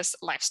amphibious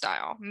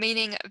lifestyle,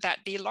 meaning that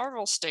the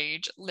larval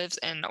stage lives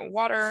in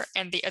water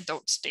and the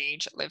adult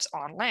stage lives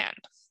on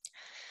land.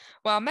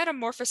 While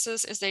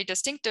metamorphosis is a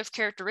distinctive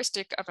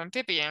characteristic of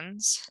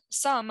amphibians,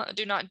 some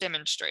do not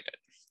demonstrate it.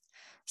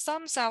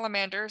 Some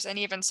salamanders and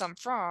even some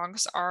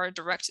frogs are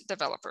direct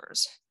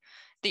developers.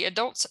 The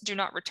adults do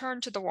not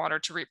return to the water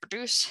to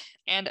reproduce,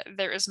 and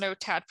there is no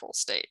tadpole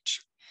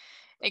stage.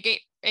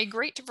 A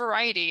great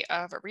variety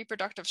of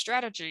reproductive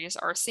strategies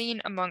are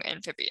seen among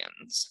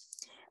amphibians.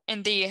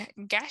 In the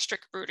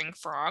gastric brooding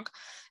frog,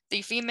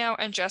 the female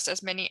ingests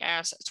as many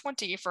as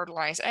 20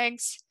 fertilized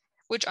eggs,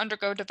 which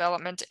undergo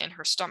development in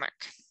her stomach,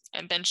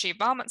 and then she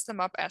vomits them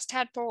up as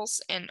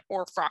tadpoles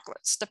or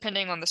froglets,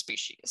 depending on the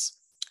species.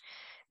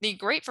 The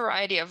great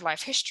variety of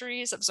life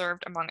histories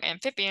observed among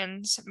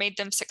amphibians made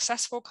them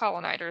successful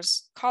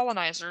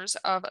colonizers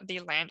of the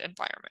land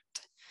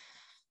environment.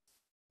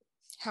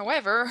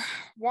 However,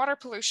 water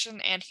pollution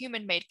and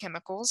human-made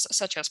chemicals,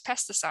 such as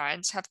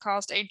pesticides, have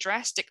caused a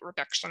drastic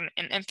reduction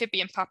in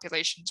amphibian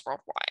populations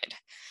worldwide.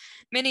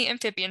 Many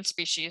amphibian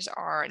species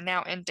are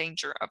now in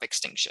danger of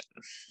extinction.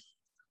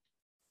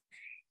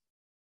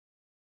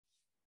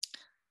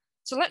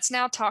 So let's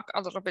now talk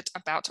a little bit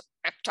about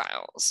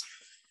reptiles.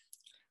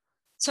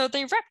 So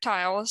the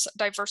reptiles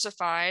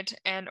diversified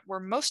and were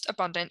most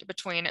abundant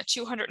between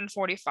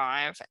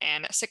 245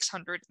 and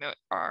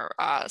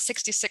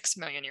 66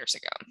 million years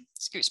ago.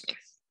 Excuse me.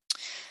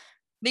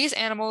 These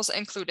animals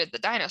included the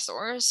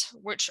dinosaurs,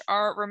 which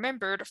are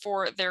remembered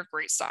for their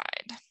great size.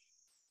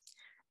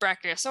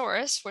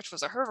 Brachiosaurus, which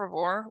was a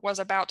herbivore, was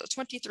about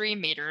 23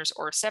 meters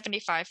or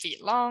 75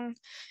 feet long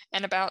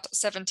and about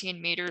 17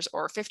 meters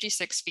or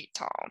 56 feet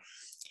tall.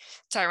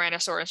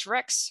 Tyrannosaurus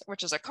rex,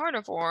 which is a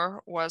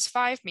carnivore, was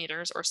 5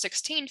 meters or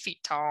 16 feet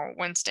tall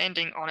when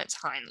standing on its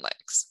hind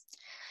legs.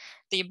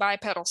 The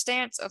bipedal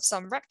stance of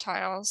some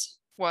reptiles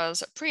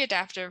was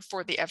pre-adaptive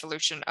for the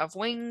evolution of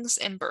wings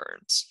in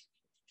birds.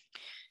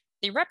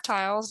 The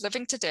reptiles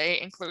living today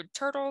include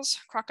turtles,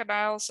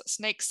 crocodiles,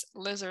 snakes,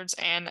 lizards,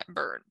 and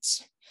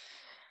birds.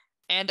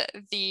 And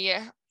the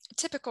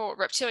typical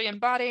reptilian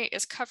body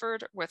is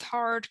covered with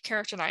hard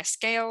keratinized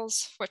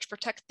scales, which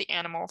protect the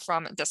animal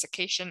from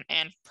desiccation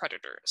and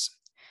predators.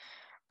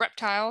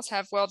 Reptiles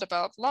have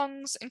well-developed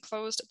lungs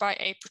enclosed by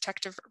a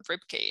protective rib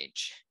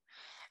cage.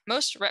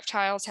 Most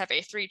reptiles have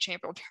a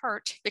 3-chambered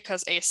heart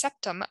because a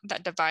septum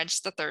that divides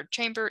the 3rd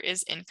chamber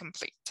is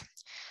incomplete.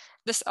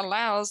 This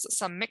allows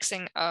some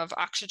mixing of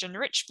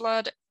oxygen-rich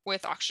blood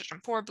with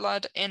oxygen-poor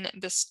blood in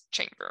this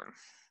chamber.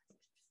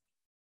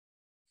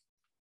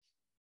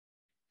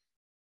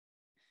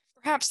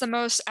 Perhaps the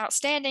most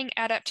outstanding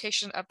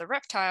adaptation of the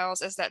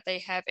reptiles is that they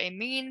have a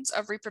means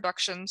of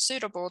reproduction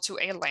suitable to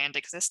a land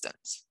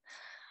existence.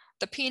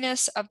 The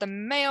penis of the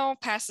male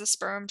passes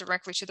sperm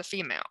directly to the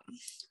female,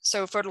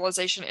 so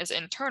fertilization is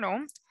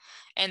internal,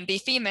 and the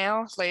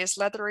female lays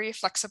leathery,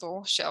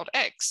 flexible, shelled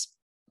eggs.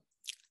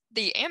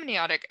 The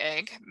amniotic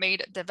egg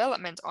made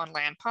development on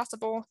land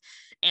possible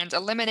and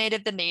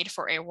eliminated the need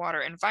for a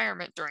water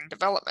environment during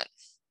development.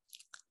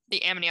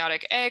 The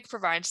amniotic egg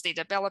provides the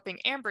developing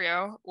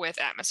embryo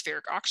with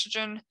atmospheric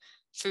oxygen,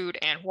 food,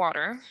 and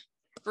water,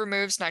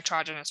 removes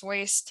nitrogenous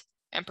waste,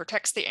 and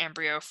protects the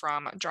embryo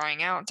from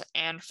drying out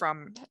and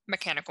from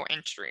mechanical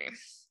injury.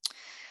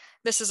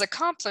 This is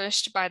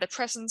accomplished by the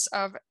presence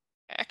of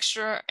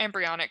extra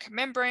embryonic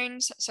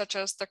membranes, such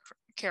as the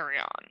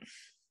carrion.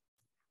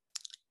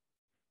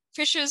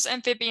 Fishes,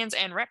 amphibians,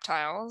 and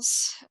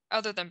reptiles,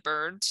 other than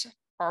birds,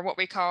 are what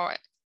we call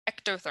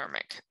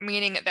ectothermic,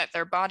 meaning that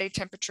their body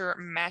temperature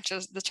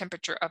matches the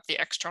temperature of the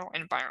external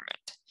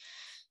environment.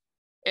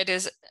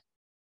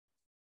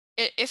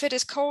 If it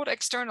is cold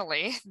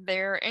externally,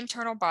 their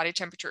internal body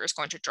temperature is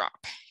going to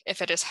drop.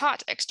 If it is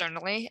hot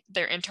externally,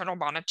 their internal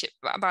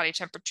body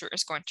temperature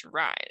is going to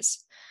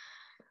rise.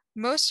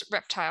 Most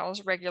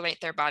reptiles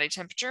regulate their body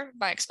temperature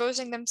by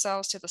exposing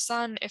themselves to the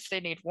sun if they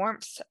need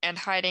warmth and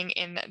hiding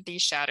in the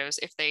shadows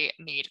if they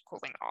need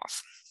cooling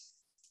off.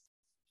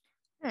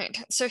 All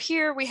right, so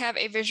here we have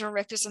a visual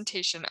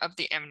representation of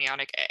the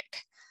amniotic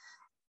egg.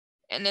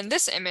 And in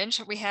this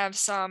image, we have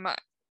some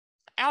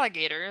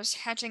alligators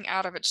hatching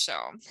out of its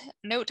shell.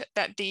 Note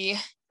that the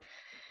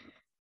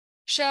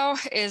shell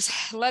is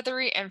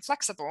leathery and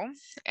flexible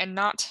and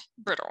not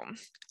brittle,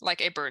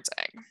 like a bird's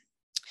egg.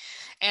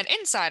 And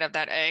inside of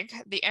that egg,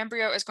 the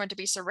embryo is going to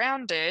be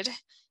surrounded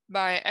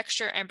by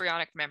extra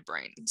embryonic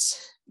membranes.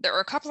 There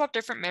are a couple of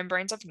different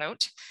membranes of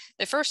note.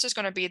 The first is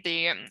going to be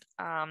the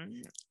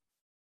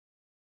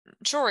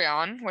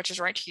chorion, which is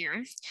right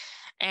here,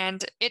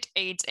 and it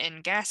aids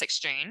in gas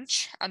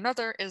exchange.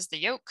 Another is the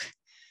yolk,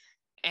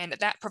 and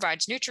that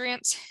provides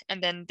nutrients.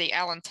 And then the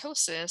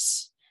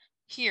allantosis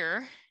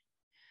here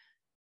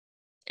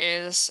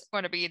is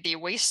going to be the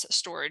waste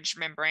storage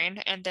membrane,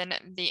 and then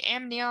the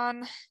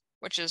amnion,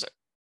 which is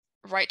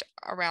right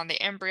around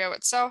the embryo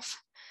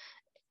itself,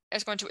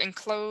 is going to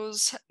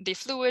enclose the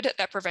fluid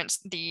that prevents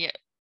the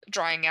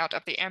drying out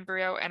of the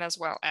embryo and as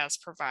well as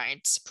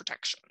provides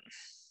protection.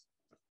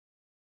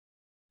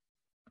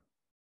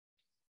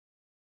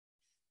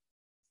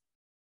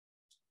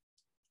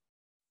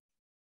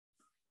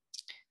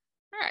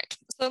 All right,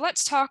 so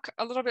let's talk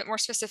a little bit more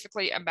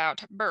specifically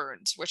about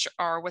birds, which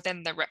are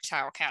within the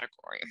reptile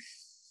category.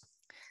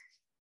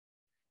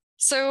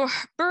 So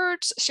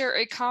birds share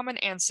a common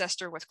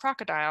ancestor with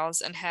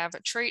crocodiles and have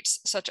traits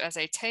such as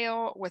a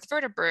tail with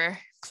vertebrae,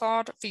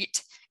 clawed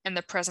feet, and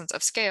the presence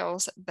of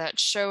scales that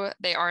show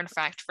they are in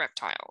fact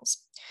reptiles.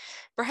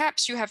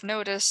 Perhaps you have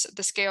noticed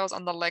the scales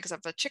on the legs of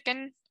a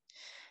chicken,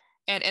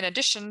 and in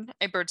addition,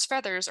 a bird's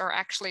feathers are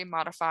actually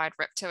modified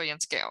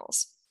reptilian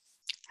scales.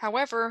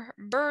 However,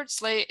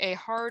 birds lay a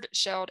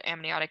hard-shelled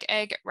amniotic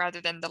egg rather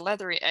than the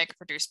leathery egg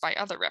produced by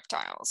other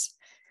reptiles.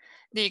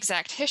 The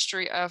exact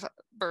history of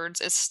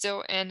birds is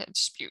still in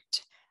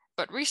dispute,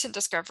 but recent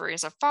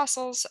discoveries of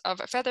fossils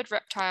of feathered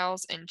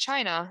reptiles in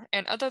China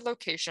and other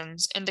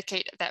locations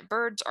indicate that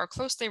birds are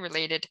closely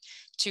related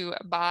to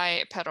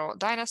bipedal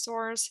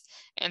dinosaurs,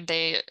 and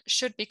they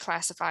should be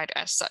classified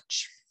as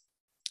such.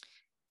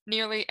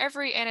 Nearly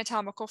every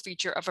anatomical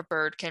feature of a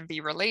bird can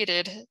be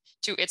related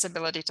to its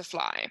ability to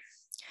fly.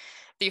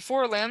 The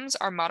forelimbs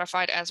are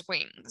modified as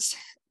wings.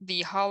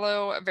 The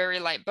hollow, very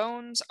light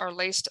bones are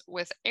laced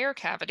with air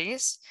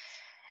cavities.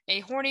 A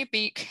horny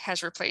beak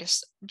has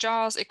replaced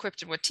jaws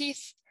equipped with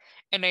teeth,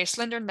 and a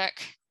slender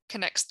neck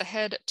connects the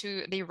head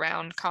to the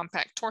round,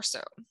 compact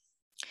torso.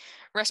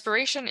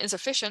 Respiration is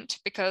efficient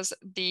because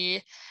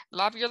the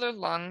lobular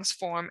lungs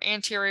form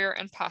anterior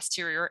and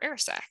posterior air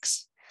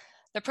sacs.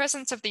 The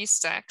presence of these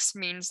sacs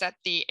means that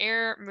the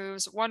air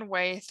moves one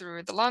way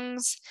through the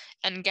lungs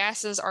and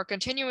gases are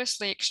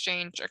continuously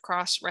exchanged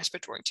across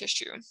respiratory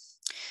tissue.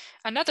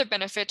 Another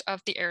benefit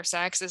of the air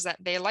sacs is that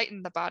they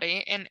lighten the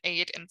body and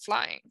aid in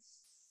flying.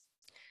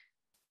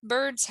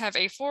 Birds have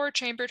a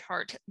four-chambered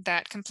heart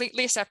that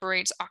completely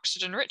separates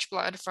oxygen-rich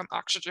blood from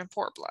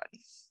oxygen-poor blood.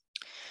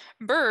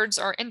 Birds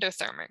are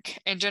endothermic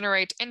and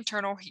generate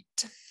internal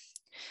heat.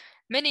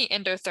 Many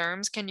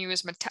endotherms can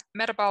use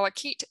metabolic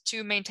heat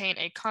to maintain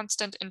a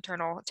constant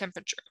internal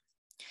temperature.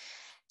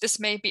 This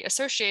may be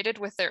associated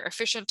with their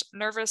efficient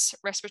nervous,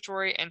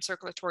 respiratory, and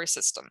circulatory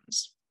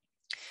systems.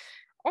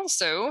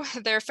 Also,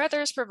 their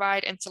feathers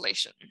provide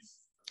insulation.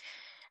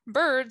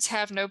 Birds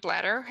have no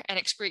bladder and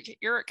excrete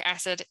uric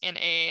acid in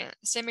a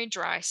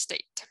semi-dry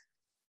state.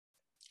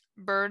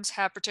 Birds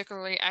have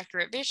particularly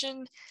accurate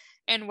vision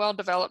and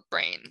well-developed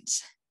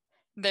brains.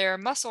 Their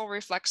muscle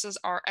reflexes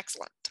are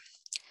excellent.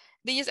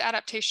 These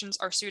adaptations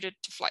are suited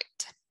to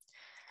flight.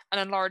 An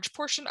enlarged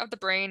portion of the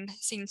brain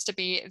seems to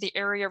be the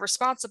area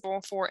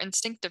responsible for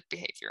instinctive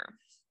behavior.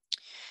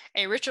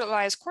 A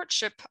ritualized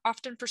courtship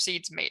often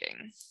precedes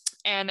mating,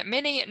 and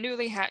many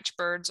newly hatched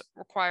birds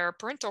require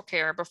parental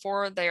care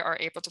before they are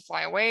able to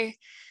fly away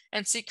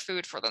and seek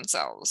food for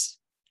themselves.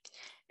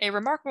 A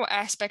remarkable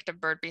aspect of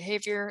bird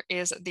behavior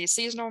is the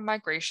seasonal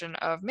migration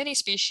of many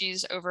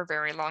species over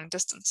very long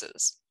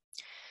distances.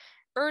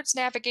 Birds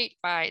navigate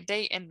by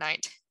day and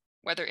night,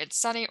 whether it's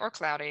sunny or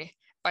cloudy,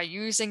 by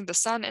using the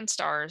sun and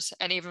stars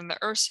and even the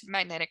Earth's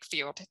magnetic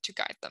field to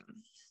guide them.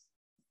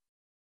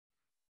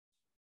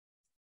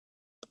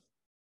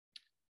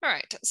 All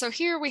right, so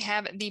here we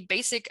have the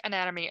basic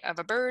anatomy of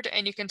a bird,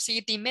 and you can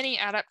see the many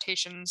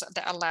adaptations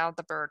that allow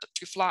the bird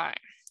to fly.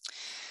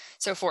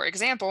 So for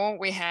example,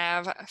 we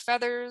have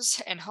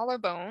feathers and hollow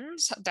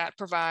bones that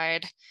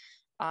provide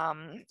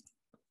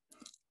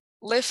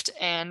lift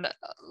and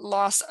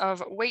loss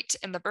of weight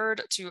in the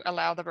bird to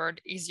allow the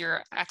bird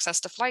easier access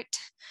to flight.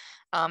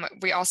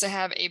 We also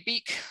have a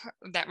beak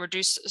that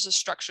reduces the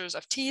structures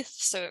of teeth,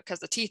 so because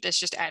the teeth is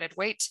just added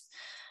weight.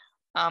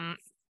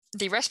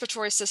 The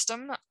respiratory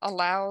system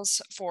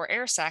allows for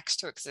air sacs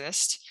to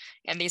exist,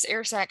 and these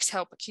air sacs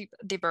help keep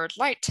the bird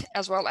light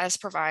as well as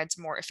provides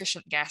more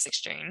efficient gas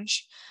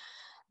exchange.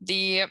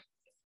 The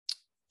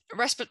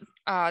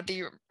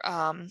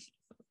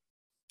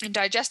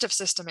digestive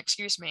system,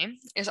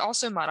 is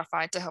also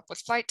modified to help with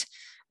flight,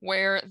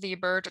 where the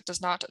bird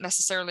does not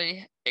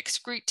necessarily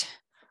excrete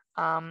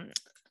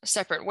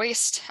separate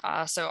waste.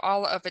 So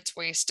all of its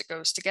waste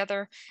goes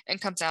together and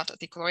comes out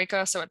the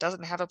cloaca, so it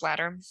doesn't have a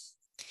bladder.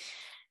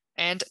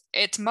 And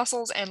its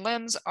muscles and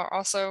limbs are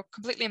also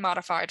completely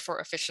modified for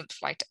efficient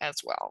flight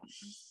as well.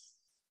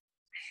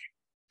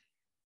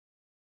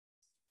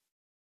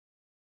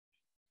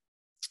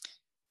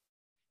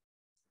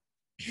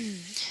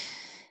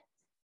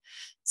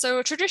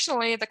 So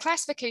traditionally, the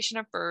classification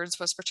of birds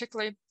was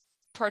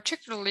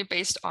particularly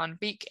based on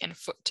beak and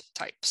foot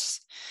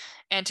types,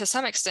 and to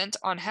some extent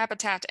on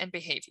habitat and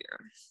behavior.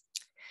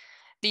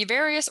 The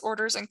various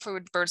orders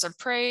include birds of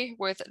prey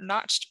with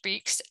notched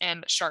beaks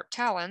and sharp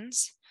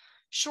talons,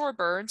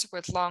 shorebirds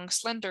with long,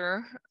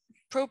 slender,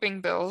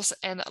 probing bills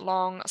and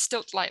long,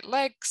 stilt-like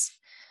legs,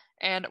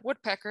 and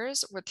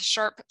woodpeckers with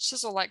sharp,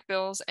 chisel-like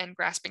bills and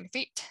grasping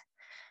feet,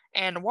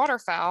 and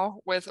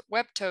waterfowl with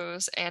webbed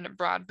toes and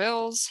broad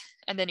bills.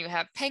 And then you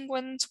have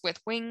penguins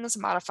with wings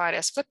modified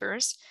as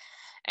flippers,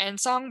 and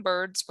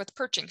songbirds with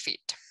perching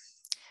feet.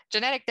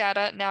 Genetic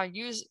data now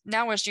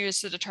is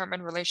used to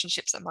determine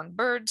relationships among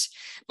birds,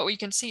 but we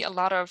can see a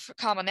lot of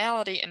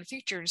commonality in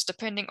features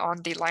depending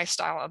on the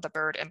lifestyle of the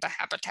bird and the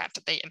habitat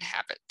that they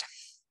inhabit.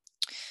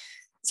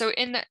 So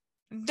in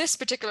this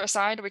particular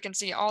slide, we can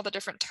see all the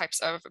different types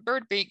of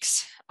bird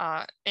beaks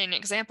in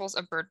examples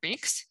of bird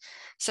beaks.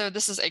 So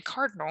this is a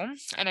cardinal,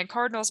 and a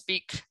cardinal's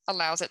beak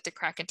allows it to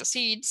crack into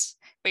seeds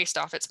based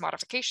off its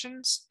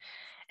modifications.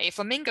 A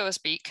flamingo's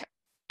beak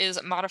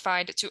is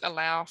modified to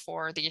allow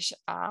for the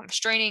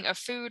straining of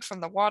food from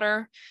the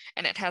water,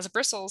 and it has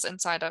bristles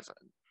inside of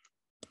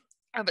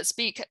its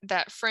beak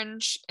that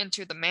fringe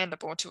into the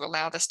mandible to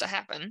allow this to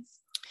happen.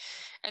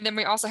 And then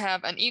we also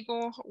have an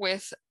eagle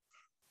with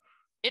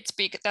its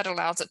beak that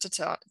allows it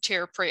to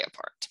tear prey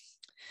apart.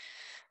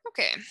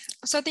 Okay,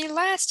 so the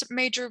last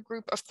major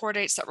group of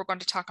chordates that we're going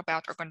to talk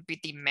about are going to be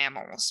the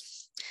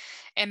mammals.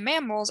 And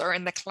mammals are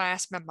in the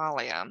class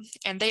Mammalia,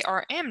 and they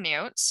are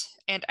amniotes,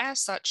 and as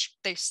such,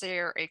 they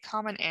share a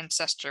common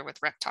ancestor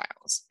with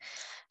reptiles.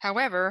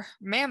 However,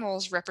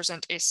 mammals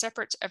represent a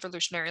separate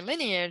evolutionary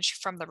lineage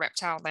from the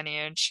reptile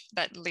lineage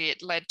that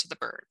led to the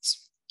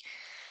birds.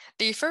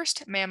 The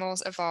first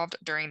mammals evolved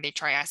during the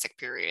Triassic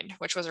period,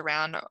 which was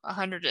around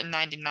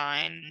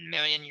 199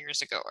 million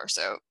years ago or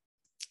so,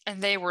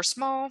 and they were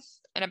small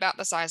and about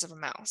the size of a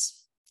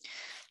mouse.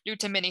 Due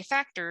to many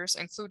factors,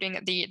 including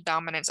the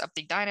dominance of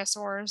the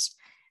dinosaurs,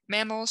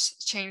 mammals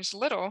changed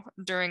little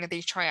during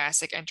the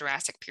Triassic and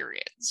Jurassic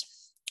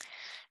periods.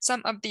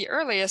 Some of the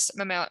earliest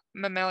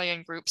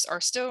mammalian groups are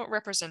still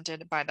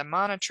represented by the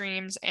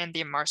monotremes and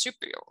the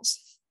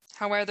marsupials.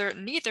 However,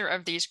 neither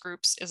of these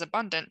groups is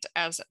abundant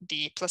as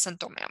the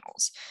placental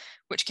mammals,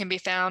 which can be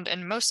found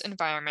in most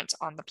environments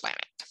on the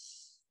planet.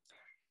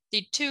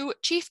 The two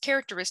chief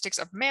characteristics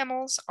of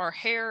mammals are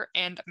hair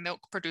and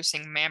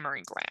milk-producing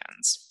mammary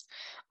glands.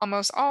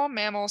 Almost all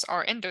mammals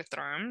are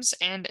endotherms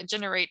and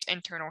generate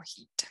internal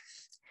heat.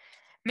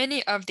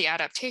 Many of the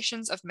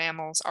adaptations of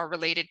mammals are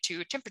related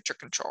to temperature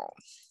control.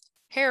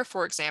 Hair,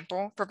 for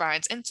example,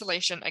 provides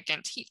insulation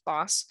against heat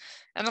loss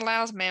and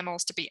allows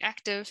mammals to be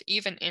active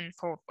even in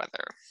cold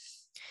weather.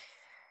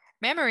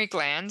 Mammary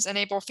glands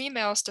enable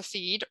females to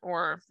feed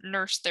or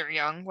nurse their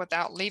young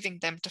without leaving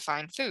them to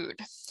find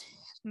food.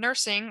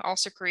 Nursing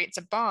also creates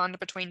a bond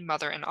between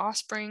mother and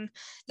offspring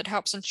that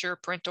helps ensure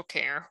parental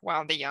care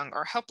while the young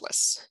are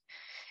helpless.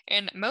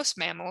 In most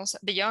mammals,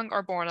 the young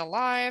are born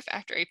alive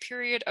after a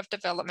period of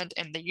development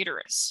in the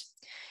uterus,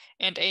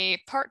 and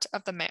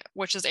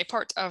which is a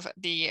part of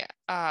the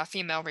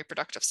female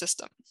reproductive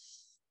system.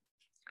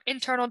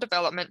 Internal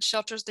development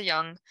shelters the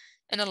young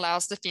and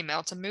allows the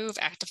female to move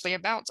actively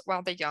about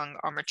while the young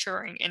are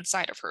maturing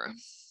inside of her.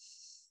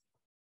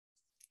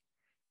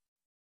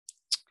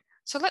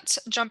 So let's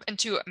jump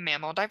into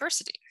mammal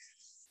diversity.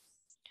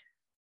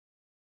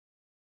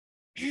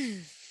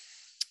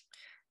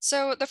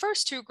 So the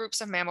first two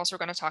groups of mammals we're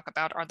going to talk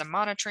about are the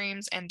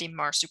monotremes and the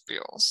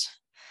marsupials.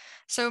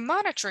 So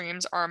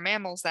monotremes are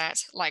mammals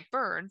that, like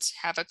birds,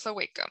 have a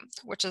cloaca,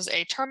 which is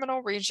a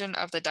terminal region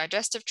of the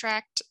digestive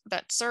tract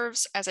that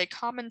serves as a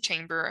common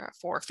chamber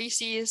for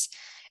feces,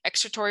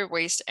 excretory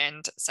waste,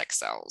 and sex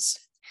cells.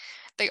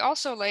 They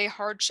also lay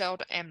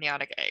hard-shelled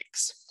amniotic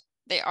eggs.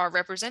 They are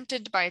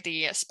represented by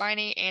the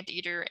spiny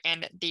anteater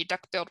and the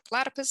duck-billed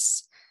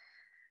platypus,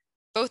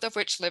 both of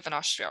which live in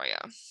Australia.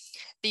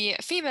 The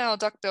female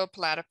duck-billed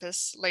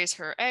platypus lays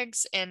her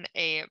eggs in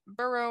a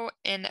burrow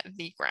in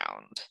the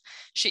ground.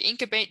 She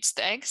incubates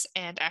the eggs,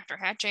 and after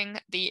hatching,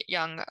 the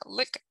young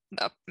lick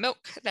the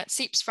milk that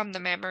seeps from the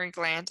mammary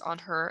glands on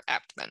her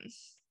abdomen.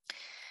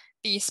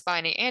 The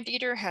spiny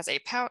anteater has a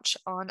pouch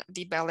on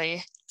the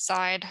belly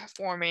side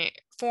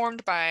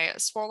formed by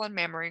swollen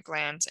mammary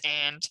glands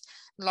and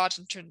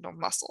longitudinal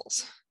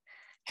muscles.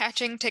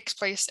 Hatching takes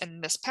place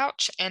in this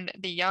pouch, and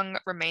the young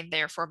remain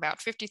there for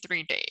about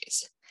 53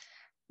 days.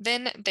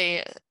 Then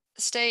they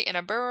stay in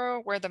a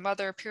burrow where the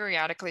mother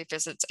periodically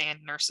visits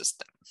and nurses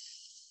them.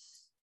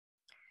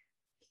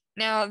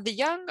 Now, the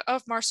young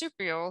of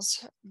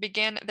marsupials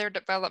begin their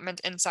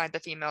development inside the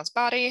female's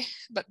body,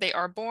 but they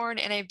are born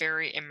in a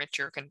very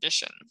immature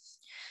condition.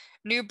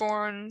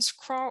 Newborns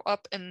crawl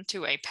up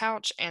into a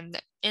pouch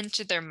and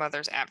into their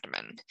mother's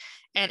abdomen,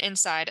 and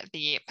inside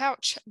the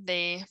pouch,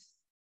 they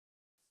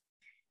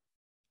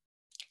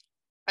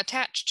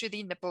attach to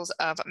the nipples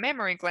of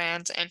mammary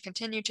glands and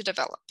continue to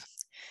develop.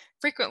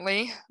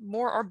 Frequently,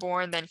 more are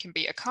born than can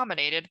be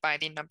accommodated by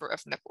the number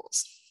of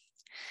nipples.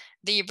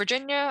 The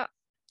Virginia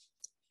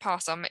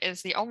possum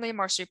is the only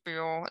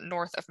marsupial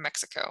north of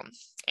Mexico,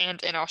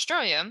 and in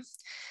Australia,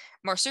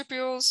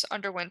 marsupials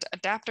underwent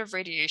adaptive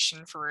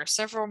radiation for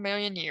several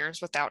million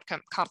years without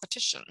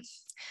competition.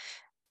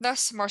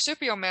 Thus,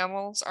 marsupial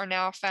mammals are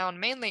now found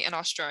mainly in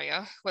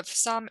Australia, with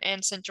some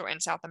in Central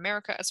and South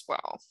America as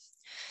well.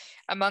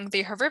 Among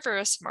the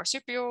herbivorous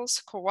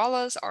marsupials,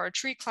 koalas are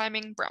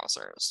tree-climbing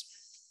browsers,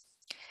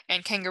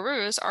 and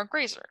kangaroos are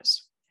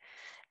grazers.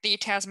 The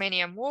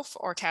Tasmanian wolf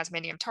or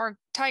Tasmanian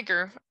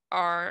tiger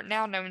are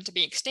now known to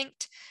be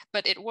extinct,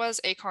 but it was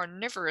a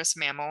carnivorous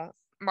mammal,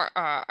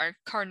 a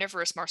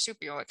carnivorous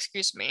marsupial,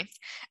 excuse me,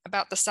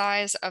 about the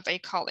size of a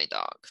collie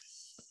dog.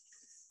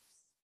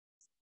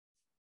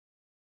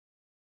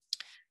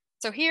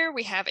 So here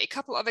we have a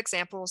couple of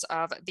examples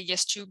of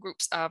these two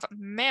groups of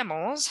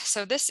mammals.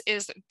 So this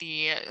is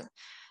the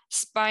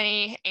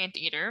spiny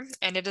anteater,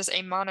 and it is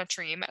a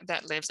monotreme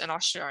that lives in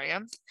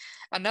Australia.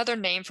 Another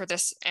name for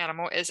this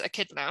animal is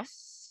echidna.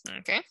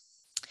 Okay.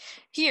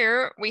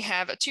 Here we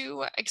have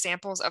two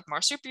examples of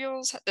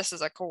marsupials. This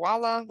is a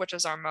koala, which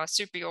is our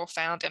marsupial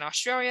found in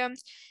Australia.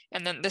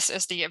 And then this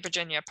is the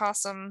Virginia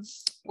possum,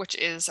 which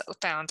is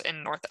found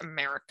in North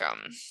America.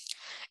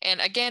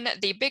 And again,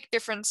 the big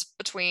difference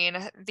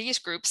between these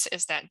groups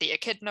is that the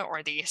echidna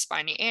or the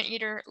spiny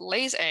anteater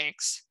lays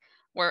eggs,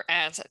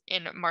 whereas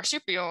in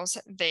marsupials,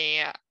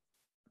 the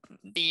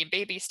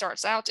baby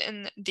starts out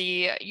in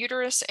the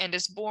uterus and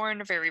is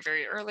born very,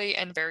 very early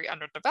and very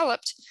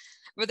underdeveloped,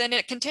 but then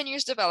it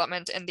continues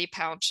development in the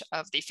pouch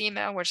of the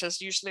female, which is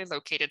usually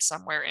located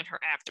somewhere in her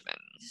abdomen.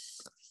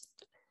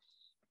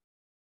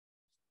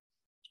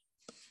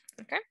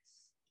 Okay.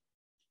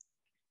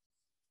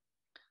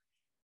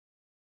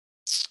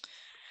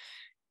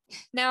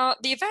 Now,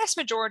 the vast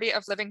majority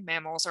of living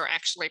mammals are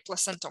actually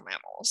placental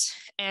mammals,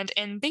 and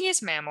in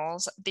these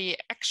mammals, the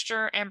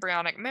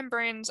extra-embryonic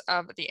membranes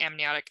of the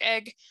amniotic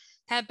egg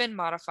have been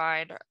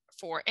modified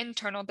for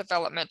internal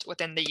development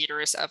within the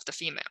uterus of the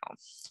female.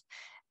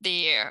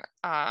 The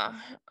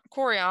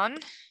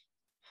chorion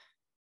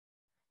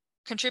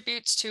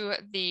contributes to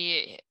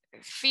the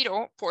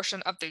fetal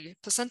portion of the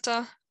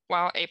placenta,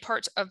 while a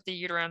part of the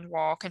uterine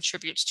wall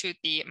contributes to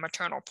the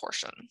maternal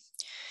portion.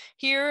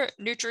 Here,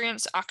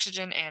 nutrients,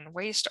 oxygen, and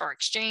waste are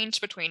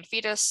exchanged between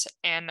fetus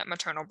and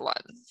maternal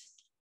blood.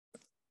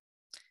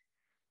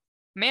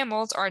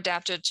 Mammals are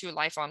adapted to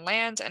life on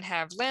land and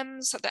have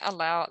limbs that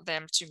allow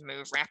them to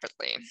move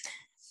rapidly.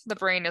 The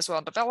brain is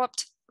well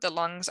developed, the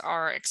lungs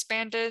are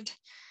expanded,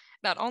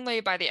 not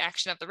only by the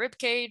action of the rib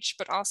cage,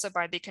 but also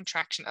by the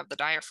contraction of the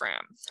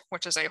diaphragm,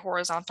 which is a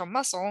horizontal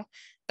muscle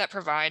that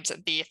provides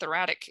the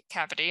thoracic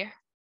cavity,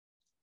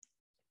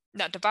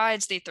 that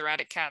divides the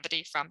thoracic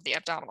cavity from the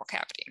abdominal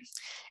cavity.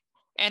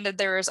 And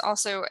there is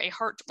also a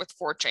heart with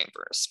 4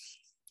 chambers.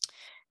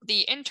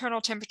 The internal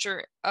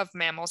temperature of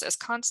mammals is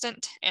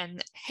constant,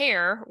 and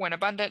hair, when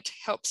abundant,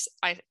 helps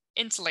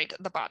insulate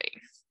the body.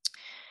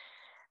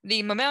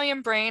 The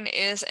mammalian brain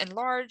is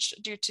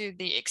enlarged due to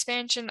the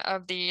expansion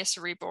of the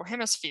cerebral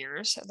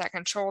hemispheres that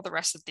control the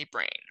rest of the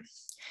brain.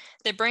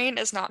 The brain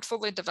is not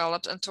fully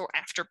developed until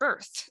after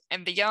birth,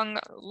 and the young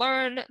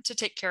learn to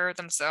take care of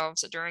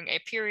themselves during a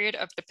period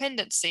of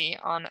dependency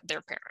on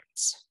their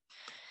parents.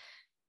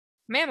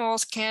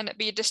 Mammals can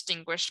be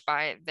distinguished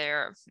by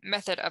their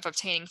method of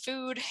obtaining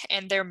food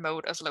and their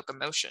mode of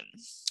locomotion.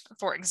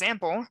 For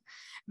example,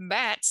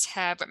 bats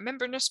have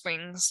membranous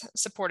wings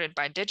supported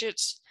by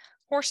digits,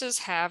 horses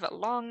have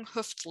long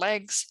hoofed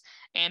legs,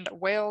 and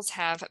whales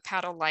have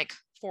paddle-like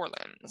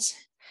forelimbs.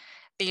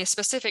 The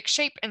specific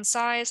shape and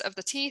size of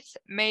the teeth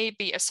may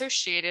be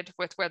associated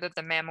with whether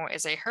the mammal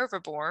is a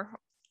herbivore,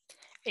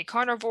 a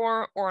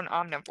carnivore, or an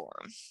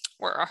omnivore,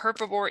 where a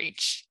herbivore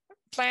eats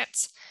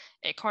plants,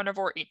 a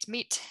carnivore eats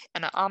meat,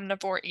 and an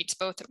omnivore eats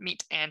both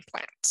meat and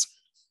plants.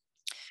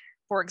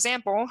 For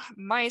example,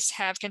 mice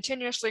have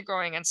continuously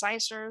growing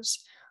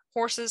incisors,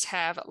 horses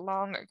have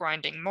long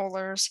grinding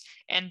molars,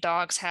 and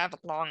dogs have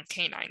long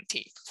canine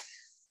teeth.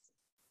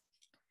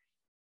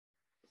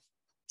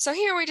 So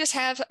here we just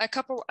have a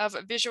couple of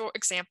visual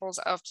examples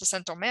of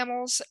placental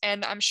mammals,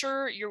 and I'm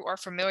sure you are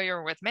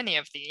familiar with many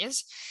of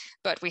these,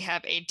 but we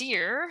have a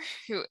deer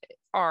who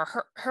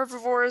are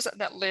herbivores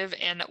that live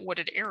in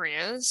wooded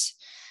areas.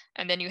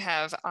 And then you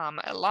have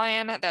a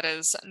lion that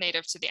is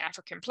native to the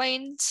African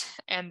plains.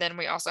 And then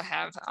we also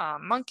have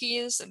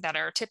monkeys that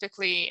are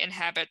typically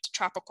inhabit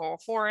tropical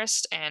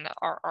forest and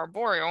are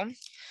arboreal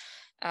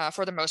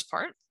for the most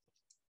part.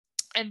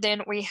 And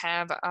then we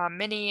have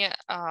many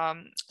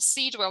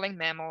sea-dwelling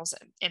mammals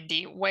in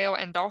the whale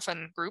and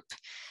dolphin group.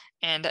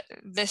 And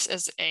this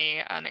is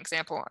an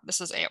example. This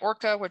is a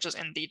orca, which is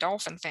in the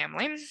dolphin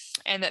family.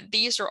 And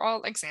these are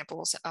all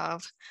examples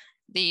of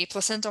the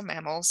placental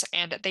mammals,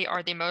 and they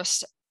are the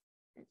most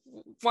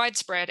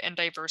widespread and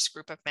diverse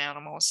group of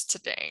mammals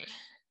today.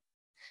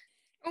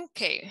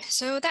 Okay,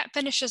 so that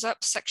finishes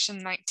up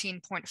section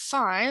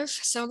 19.5.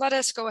 So let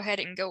us go ahead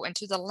and go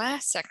into the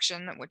last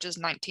section, which is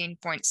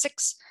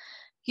 19.6,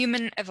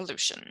 human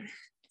evolution.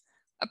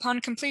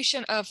 Upon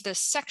completion of this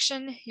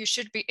section, you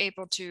should be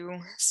able to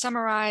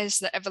summarize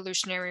the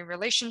evolutionary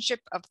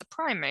relationship of the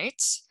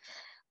primates,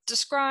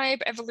 describe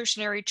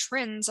evolutionary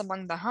trends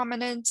among the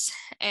hominids,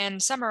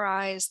 and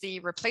summarize the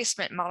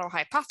replacement model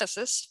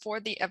hypothesis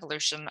for the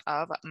evolution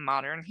of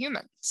modern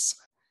humans.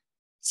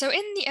 So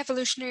in the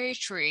evolutionary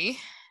tree,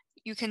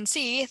 you can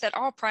see that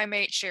all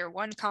primates share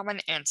one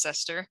common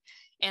ancestor,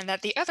 and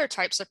that the other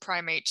types of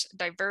primates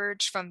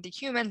diverge from the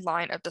human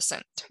line of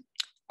descent,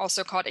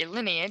 also called a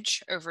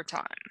lineage, over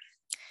time.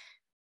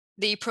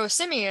 The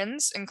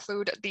prosimians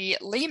include the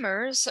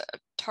lemurs,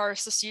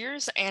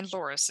 tarsiers, and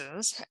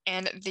lorises,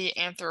 and the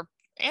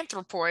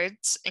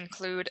anthropoids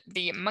include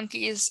the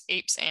monkeys,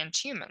 apes, and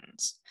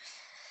humans.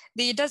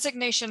 The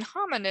designation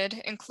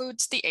hominid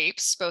includes the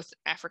apes, both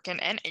African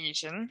and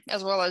Asian,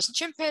 as well as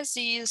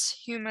chimpanzees,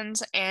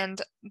 humans,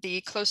 and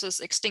the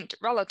closest extinct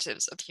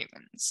relatives of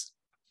humans.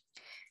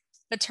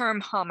 The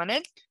term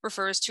hominid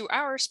refers to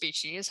our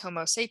species,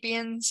 Homo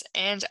sapiens,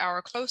 and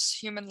our close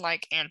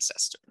human-like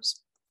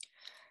ancestors.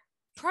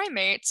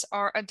 Primates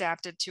are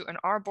adapted to an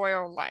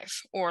arboreal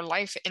life, or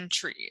life in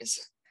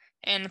trees,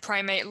 and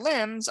primate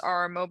limbs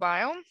are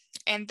mobile,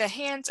 and the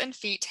hands and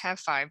feet have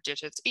 5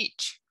 digits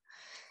each.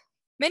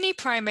 Many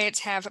primates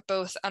have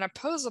both an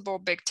opposable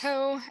big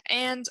toe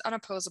and an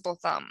opposable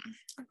thumb.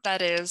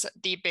 That is,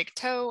 the big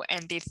toe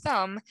and the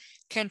thumb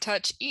can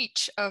touch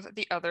each of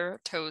the other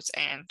toes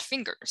and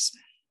fingers.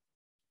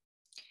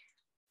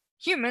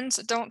 Humans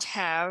don't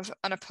have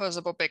an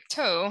opposable big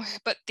toe,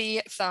 but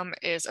the thumb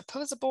is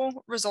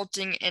opposable,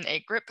 resulting in a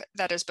grip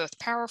that is both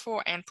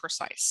powerful and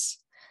precise.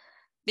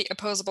 The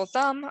opposable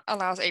thumb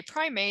allows a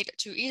primate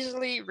to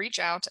easily reach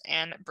out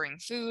and bring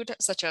food,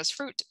 such as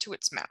fruit, to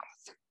its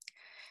mouth.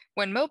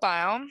 When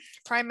mobile,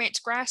 primates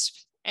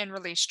grasp and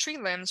release tree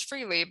limbs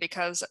freely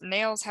because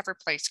nails have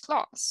replaced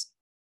claws.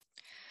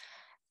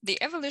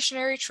 The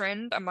evolutionary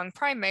trend among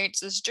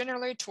primates is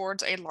generally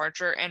towards a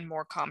larger and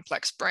more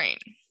complex brain.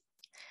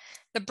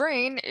 The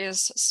brain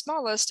is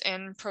smallest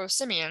in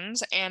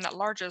prosimians and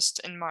largest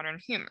in modern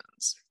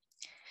humans.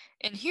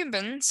 In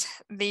humans,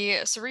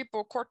 the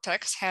cerebral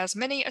cortex has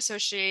many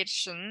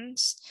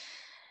associations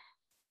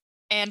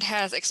and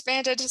has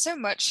expanded so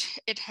much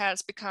it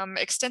has become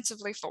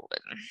extensively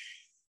folded.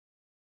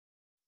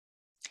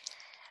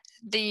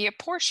 The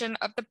portion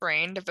of the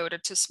brain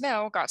devoted to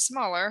smell got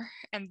smaller,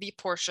 and the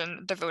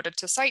portion devoted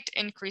to sight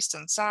increased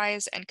in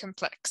size and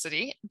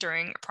complexity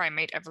during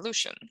primate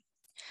evolution.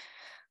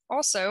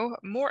 Also,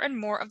 more and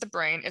more of the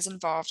brain is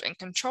involved in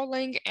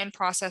controlling and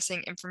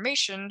processing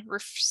information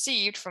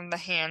received from the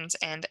hands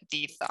and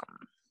the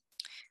thumb.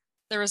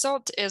 The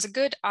result is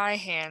good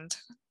eye-hand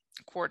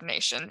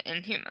coordination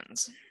in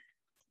humans.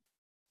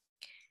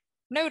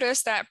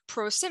 Notice that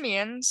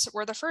prosimians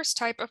were the first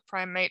type of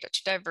primate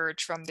to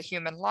diverge from the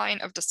human line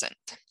of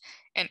descent,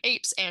 and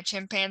apes and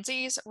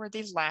chimpanzees were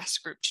the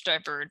last group to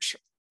diverge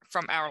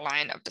from our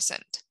line of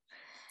descent.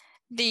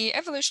 The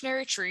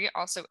evolutionary tree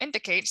also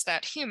indicates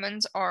that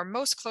humans are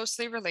most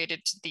closely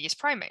related to these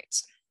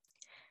primates.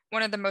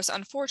 One of the most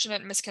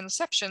unfortunate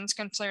misconceptions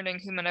concerning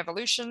human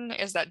evolution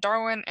is that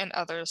Darwin and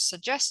others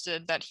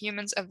suggested that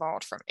humans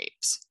evolved from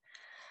apes.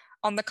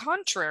 On the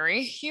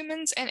contrary,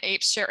 humans and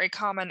apes share a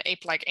common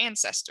ape-like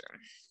ancestor.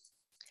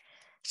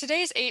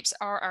 Today's apes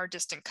are our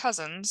distant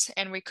cousins,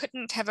 and we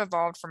couldn't have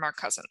evolved from our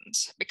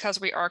cousins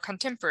because we are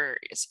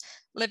contemporaries,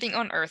 living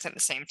on Earth at the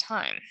same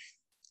time.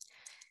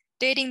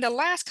 Dating the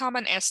last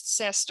common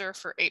ancestor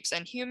for apes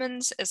and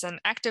humans is an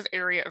active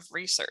area of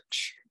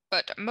research,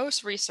 but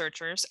most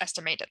researchers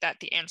estimate that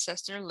the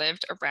ancestor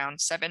lived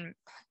around 7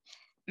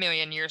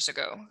 million years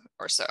ago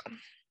or so.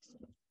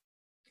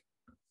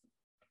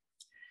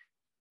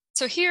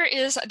 So here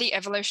is the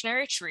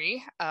evolutionary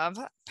tree of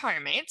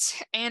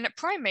primates, and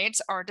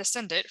primates are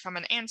descended from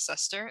an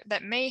ancestor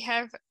that may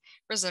have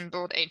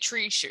resembled a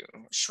tree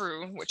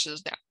shrew, which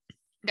is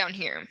down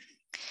here.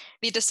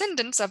 The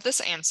descendants of this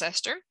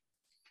ancestor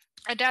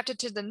adapted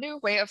to the new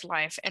way of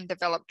life and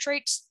developed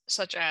traits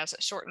such as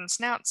shortened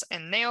snouts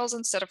and nails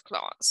instead of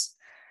claws.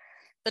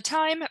 The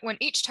time when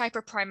each type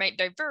of primate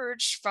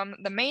diverged from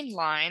the main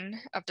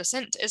line of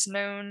descent is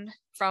known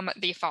from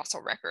the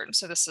fossil record.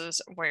 So this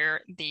is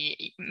where the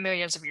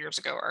millions of years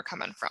ago are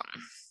coming from.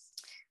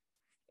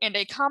 And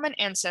a common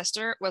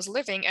ancestor was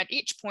living at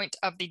each point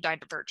of the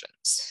divergence.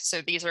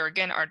 So these are,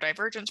 again, our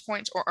divergence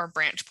points or our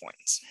branch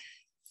points.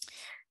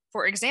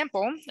 For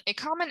example, a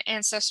common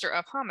ancestor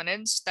of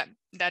hominids,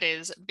 that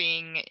is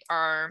being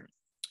our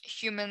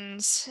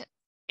humans,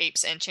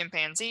 apes, and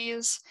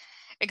chimpanzees,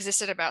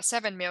 existed about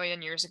 7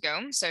 million years ago.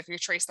 So if you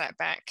trace that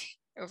back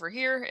over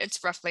here,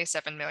 it's roughly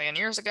 7 million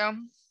years ago.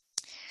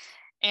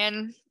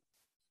 And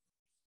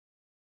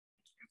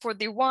for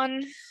the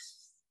one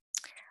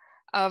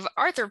of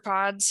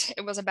arthropods,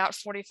 it was about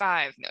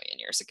 45 million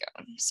years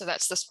ago. So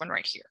that's this one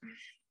right here.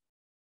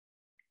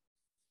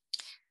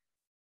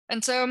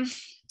 And so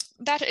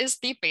that is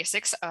the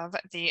basics of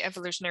the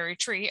evolutionary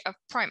tree of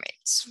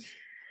primates.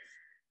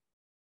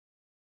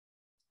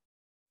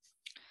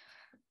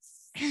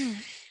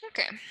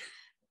 Okay.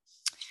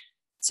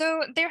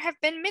 So there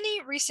have been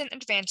many recent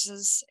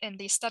advances in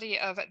the study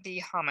of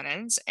the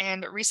hominids,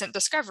 and recent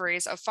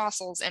discoveries of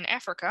fossils in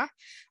Africa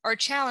are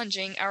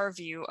challenging our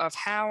view of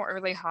how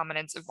early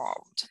hominids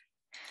evolved.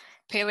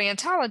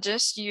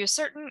 Paleontologists use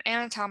certain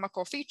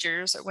anatomical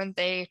features when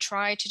they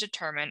try to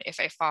determine if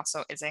a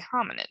fossil is a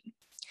hominid.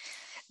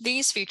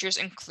 These features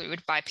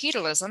include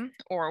bipedalism,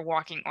 or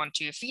walking on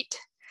 2 feet,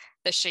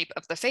 the shape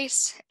of the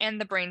face,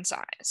 and the brain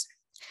size.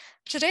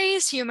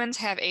 Today's humans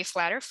have a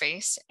flatter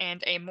face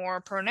and a more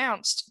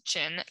pronounced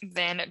chin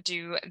than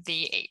do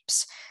the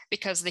apes,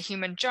 because the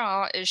human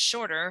jaw is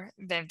shorter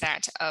than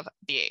that of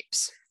the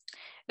apes.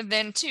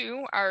 Then,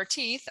 too, our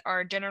teeth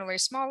are generally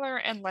smaller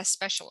and less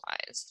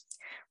specialized.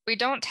 We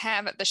don't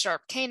have the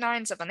sharp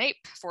canines of an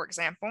ape, for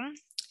example,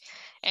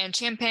 and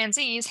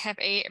chimpanzees have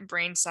a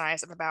brain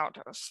size of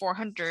about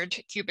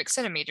 400 cubic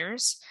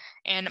centimeters,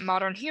 and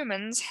modern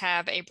humans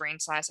have a brain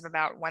size of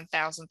about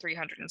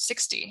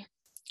 1,360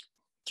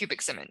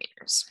 cubic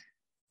centimeters.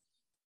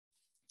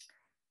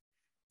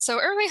 So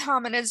early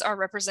hominids are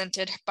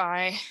represented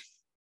by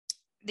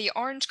the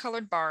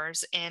orange-colored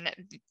bars in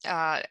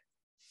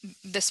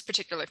this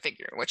particular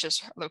figure, which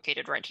is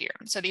located right here.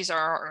 So these are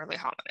our early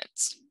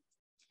hominids.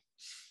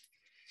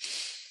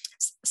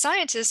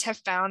 Scientists have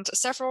found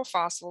several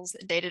fossils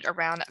dated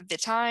around the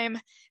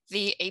time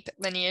the ape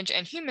lineage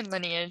and human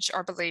lineage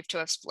are believed to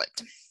have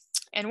split.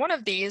 And one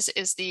of these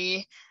is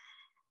the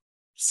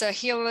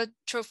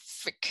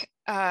Sahelotrophic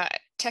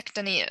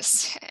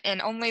Tectonius,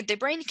 and only the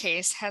brain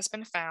case has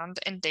been found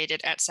and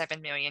dated at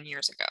 7 million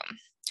years ago.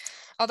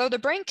 Although the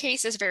brain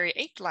case is very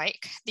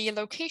ape-like, the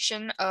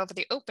location of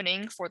the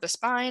opening for the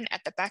spine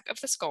at the back of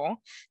the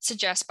skull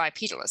suggests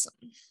bipedalism.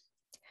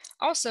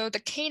 Also, the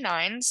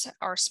canines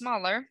are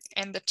smaller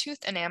and the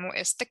tooth enamel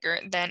is thicker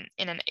than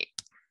in an ape.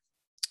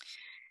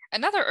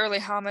 Another early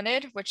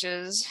hominid, which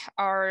is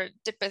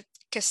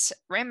Ardipithecus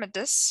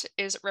ramidus,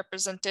 is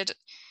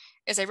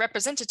a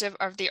representative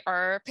of the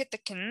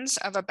Ardipithecans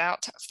of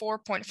about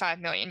 4.5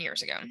 million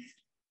years ago.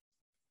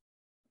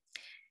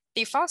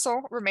 The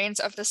fossil remains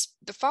of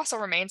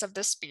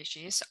this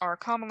species are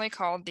commonly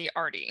called the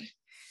Ardi.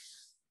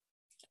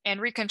 And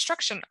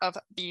reconstruction of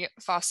the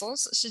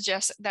fossils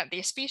suggests that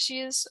the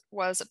species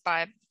was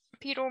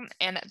bipedal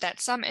and that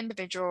some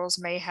individuals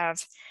may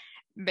have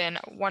been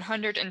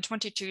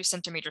 122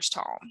 centimeters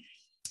tall.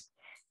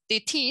 The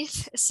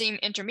teeth seem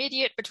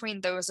intermediate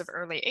between those of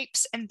early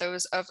apes and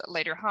those of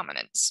later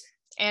hominids.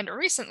 And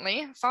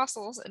recently,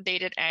 fossils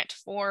dated at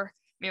 4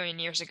 million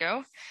years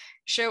ago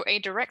show a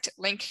direct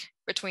link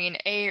between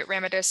A.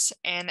 ramidus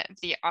and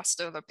the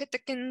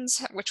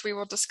Australopithecans, which we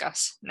will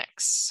discuss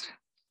next.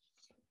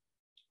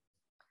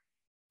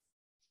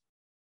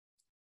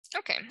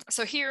 Okay,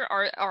 so here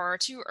are our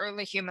 2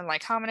 early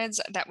human-like hominids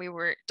that we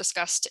were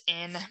discussed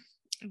in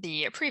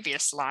the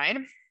previous slide.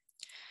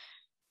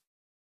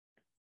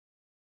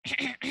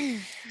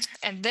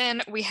 And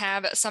then we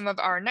have some of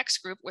our next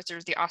group, which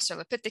is the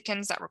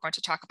Australopithecans that we're going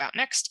to talk about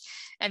next.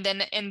 And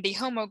then in the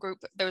Homo group,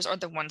 those are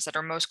the ones that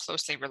are most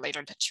closely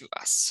related to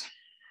us.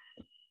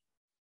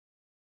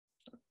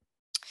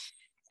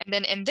 And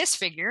then in this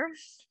figure,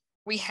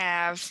 we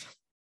have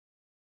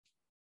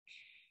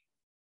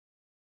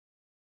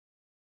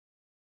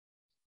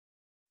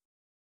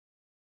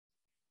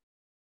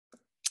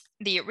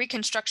the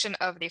reconstruction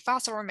of the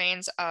fossil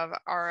remains of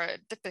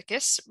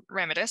Ardipithecus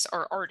ramidus,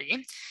 or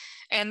Ardi,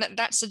 and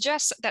that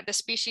suggests that the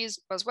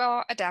species was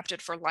well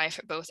adapted for life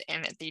both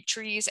in the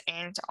trees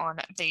and on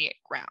the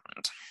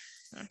ground.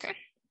 Okay.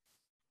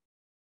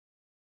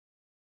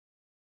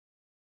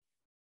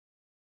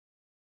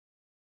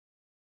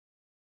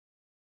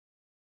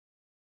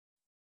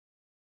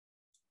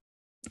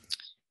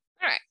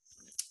 All right,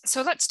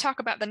 so let's talk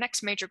about the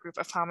next major group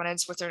of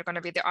hominids, which are going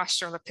to be the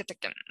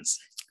Australopithecans.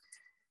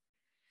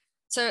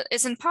 So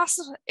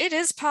it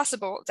is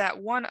possible that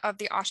one of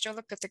the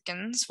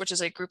Australopithecans, which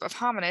is a group of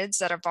hominids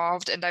that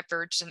evolved and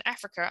diverged in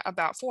Africa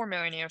about 4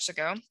 million years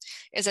ago,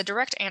 is a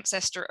direct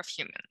ancestor of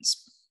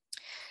humans.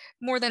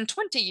 More than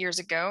 20 years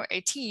ago,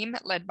 a team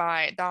led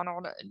by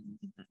Donald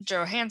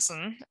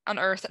Johansen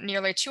unearthed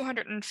nearly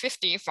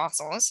 250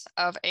 fossils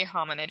of a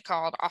hominid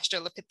called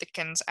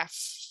Australopithecus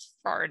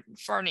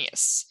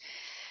afarensis.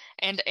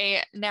 And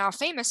a now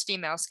famous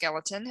female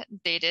skeleton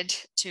dated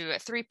to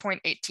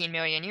 3.18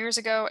 million years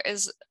ago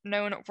is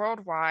known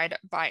worldwide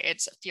by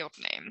its field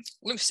name,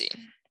 Lucy.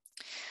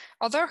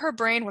 Although her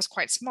brain was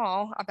quite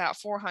small, about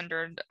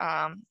 400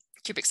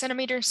 cubic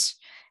centimeters,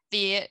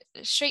 the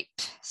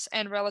shapes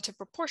and relative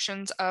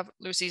proportions of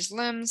Lucy's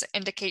limbs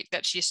indicate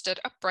that she stood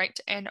upright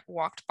and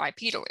walked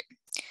bipedally.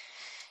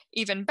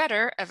 Even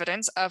better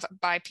evidence of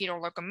bipedal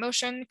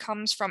locomotion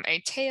comes from a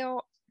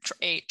trail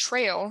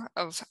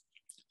of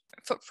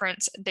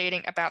footprints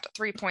dating about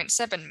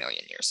 3.7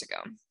 million years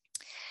ago.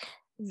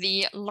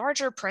 The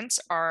larger prints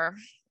are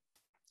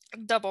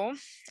double,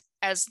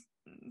 as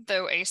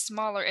though a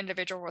smaller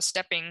individual was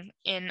stepping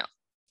in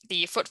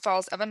the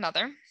footfalls of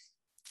another,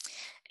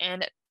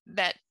 and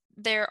that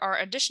there are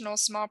additional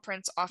small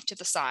prints off to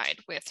the side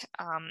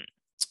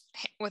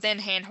within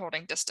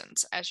hand-holding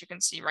distance, as you can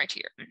see right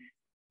here.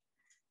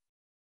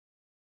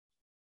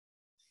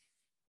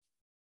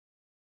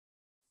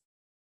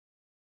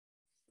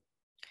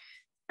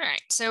 All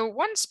right, so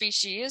one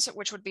species,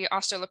 which would be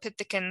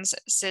Australopithecus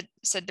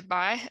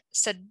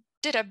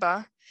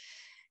sediba,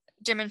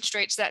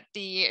 demonstrates that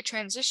the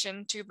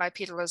transition to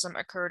bipedalism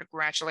occurred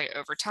gradually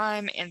over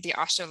time in the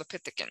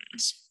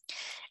Australopithecus.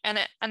 An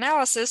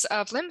analysis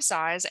of limb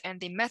size and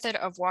the method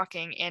of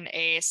walking in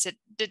a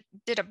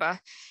sediba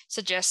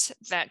suggests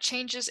that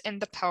changes in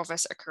the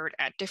pelvis occurred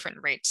at different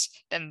rates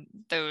than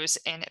those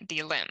in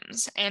the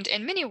limbs. And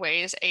in many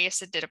ways, a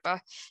sediba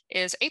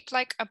is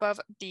ape-like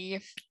above the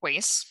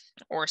waist,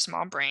 or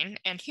small brain,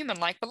 and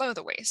human-like below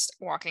the waist,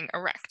 walking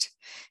erect,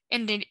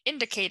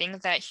 indicating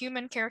that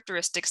human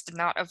characteristics did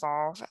not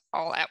evolve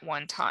all at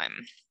one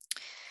time.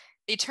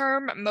 The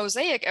term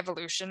mosaic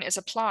evolution is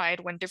applied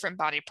when different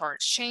body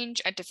parts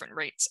change at different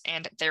rates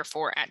and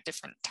therefore at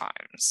different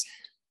times.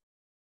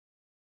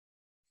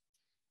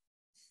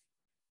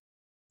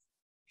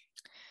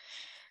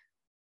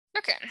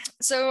 Okay,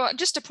 so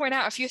just to point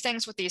out a few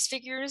things with these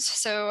figures.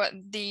 So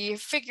the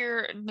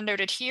figure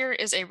noted here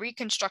is a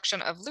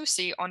reconstruction of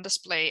Lucy on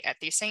display at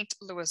the St.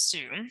 Louis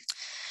Zoo.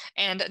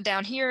 And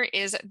down here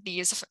is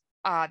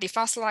the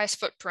fossilized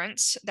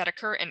footprints that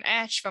occur in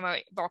ash from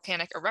a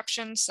volcanic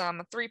eruption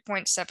some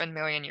 3.7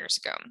 million years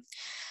ago.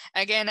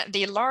 Again,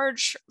 the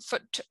large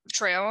foot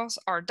trails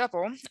are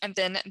double, and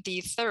then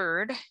the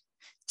third,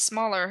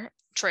 smaller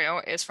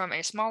trail is from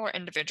a smaller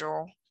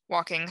individual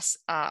walking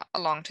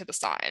along to the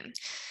side.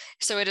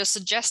 So it is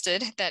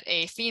suggested that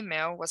a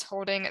female was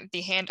holding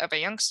the hand of a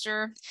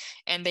youngster,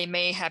 and they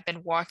may have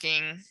been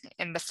walking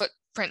in the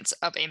footprints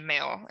of a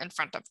male in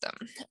front of them.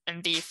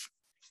 And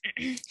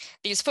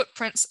these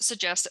footprints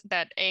suggest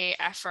that A.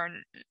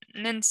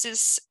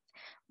 afarensis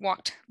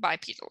walked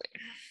bipedally.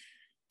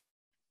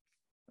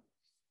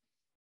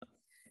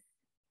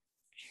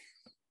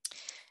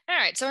 All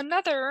right, so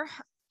another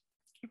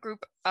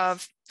group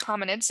of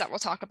hominids that we'll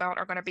talk about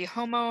are going to be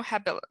Homo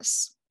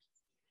habilis.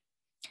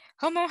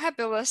 Homo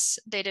habilis,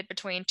 dated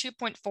between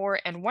 2.4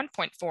 and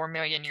 1.4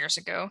 million years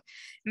ago,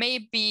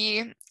 may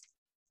be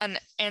an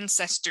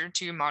ancestor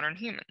to modern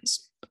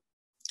humans.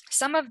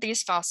 Some of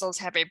these fossils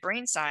have a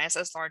brain size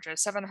as large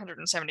as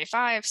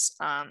 775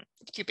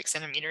 cubic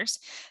centimeters,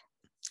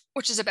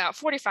 which is about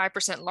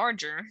 45%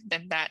 larger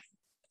than that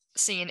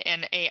seen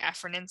in A.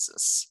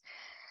 afarensis.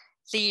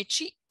 The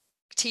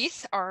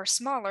teeth are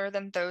smaller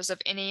than those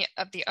of any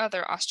of the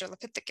other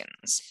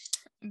Australopithecines.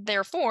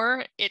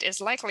 Therefore, it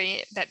is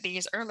likely that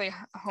these early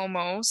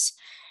homos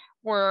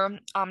were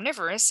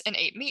omnivorous and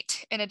ate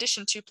meat in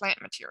addition to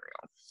plant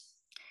material.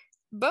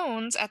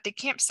 Bones at the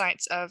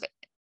campsites of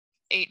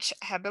H.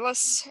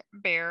 habilis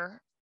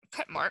bear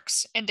cut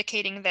marks,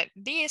 indicating that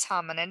these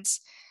hominids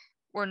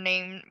were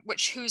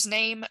whose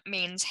name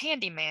means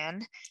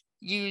handyman,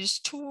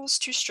 used tools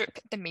to strip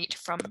the meat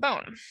from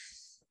bone.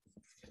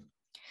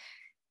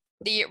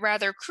 The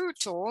rather crude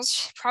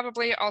tools,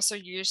 probably also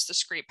used to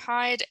scrape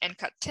hide and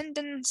cut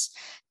tendons,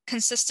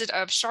 consisted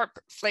of sharp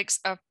flakes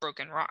of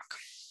broken rock.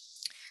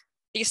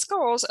 The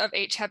skulls of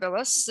H.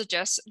 habilis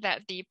suggest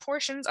that the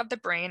portions of the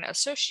brain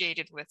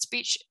associated with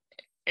speech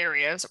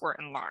areas were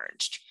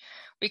enlarged.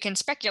 We can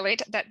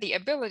speculate that the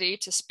ability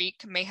to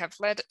speak may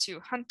have led to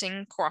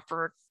hunting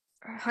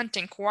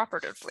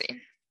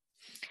cooperatively.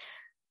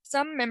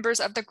 Some members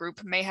of the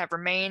group may have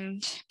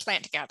remained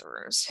plant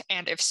gatherers,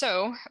 and if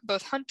so,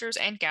 both hunters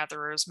and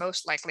gatherers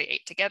most likely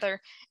ate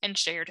together and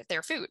shared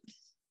their food.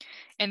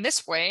 In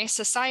this way,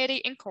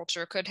 society and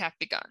culture could have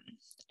begun.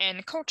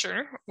 And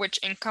culture, which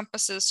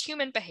encompasses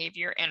human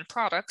behavior and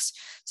products,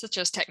 such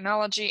as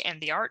technology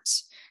and the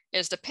arts,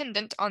 is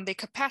dependent on the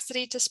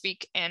capacity to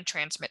speak and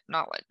transmit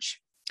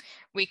knowledge.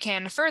 We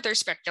can further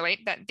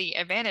speculate that the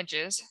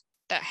advantages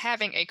that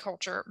having a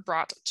culture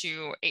brought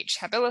to H.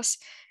 habilis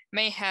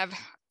may have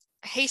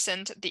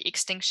hastened the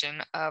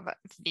extinction of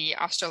the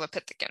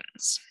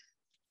Australopithecines.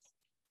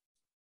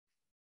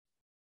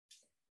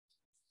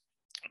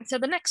 So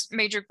the next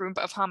major group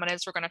of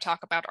hominids we're going to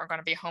talk about are going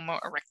to be Homo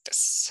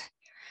erectus.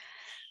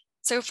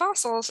 So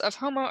fossils of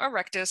Homo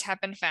erectus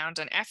have been found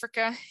in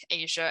Africa,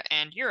 Asia,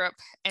 and Europe,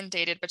 and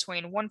dated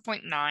between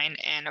 1.9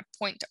 and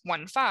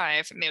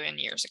 0.15 million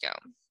years ago.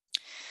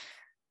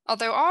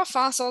 Although all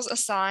fossils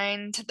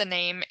assigned the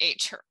name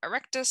H.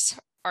 erectus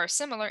are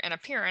similar in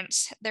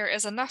appearance, there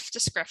is enough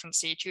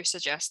discrepancy to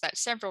suggest that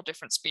several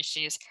different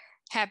species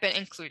have been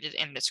included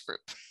in this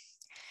group.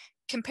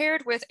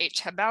 Compared with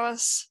H.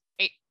 habilis,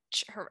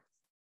 H.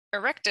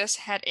 erectus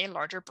had a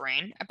larger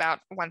brain, about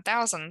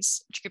 1,000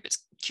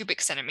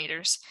 cubic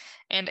centimeters,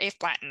 and a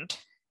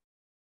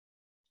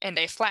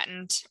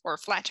flattened or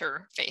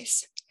flatter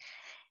face.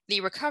 The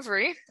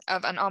recovery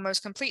of an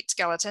almost complete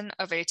skeleton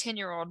of a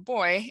 10-year-old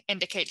boy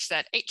indicates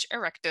that H.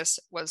 erectus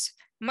was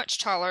much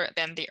taller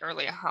than the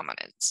earlier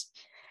hominids.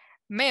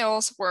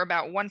 Males were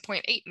about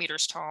 1.8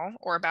 meters tall,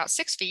 or about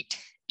 6 feet,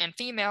 and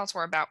females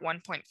were about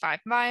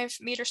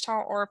 1.55 meters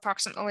tall, or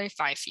approximately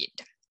 5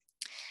 feet.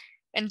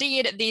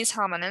 Indeed, these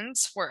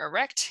hominins were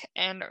erect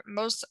and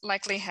most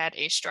likely had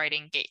a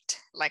striding gait,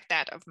 like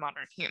that of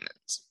modern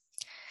humans.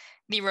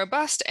 The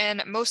robust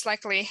and most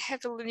likely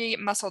heavily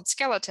muscled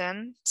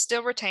skeleton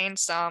still retained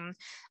some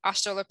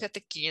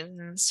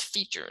Australopithecines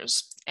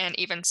features, and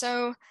even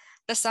so,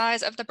 the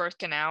size of the birth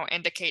canal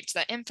indicates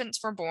that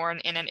infants were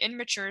born in an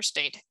immature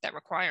state that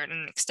required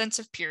an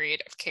extensive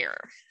period of care.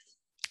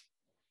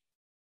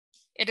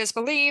 It is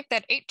believed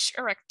that H.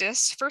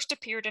 erectus first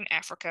appeared in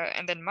Africa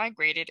and then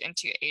migrated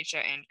into Asia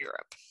and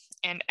Europe.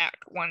 And at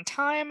one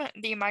time,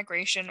 the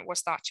migration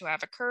was thought to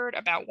have occurred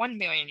about 1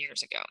 million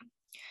years ago.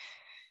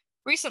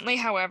 Recently,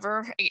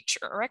 however, H.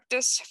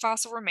 erectus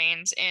fossil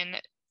remains in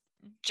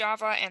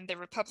Java and the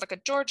Republic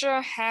of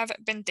Georgia have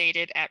been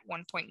dated at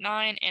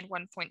 1.9 and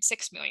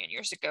 1.6 million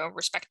years ago,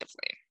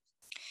 respectively.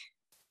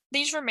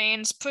 These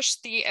remains push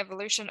the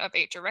evolution of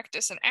H.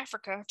 erectus in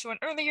Africa to an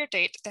earlier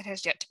date that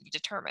has yet to be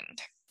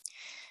determined.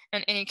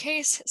 In any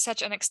case,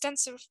 such an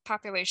extensive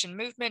population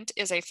movement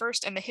is a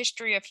first in the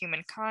history of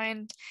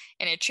humankind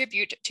and a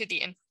tribute to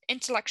the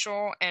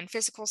intellectual and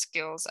physical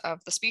skills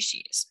of the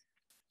species.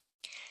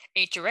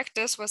 H.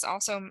 erectus was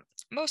also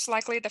most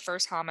likely the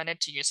first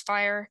hominid to use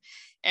fire,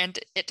 and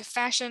it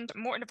fashioned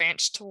more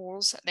advanced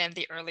tools than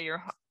the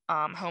earlier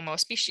Homo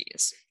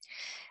species.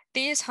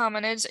 These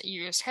hominids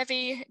used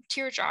heavy,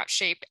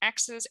 teardrop-shaped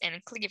axes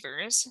and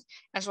cleavers,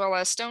 as well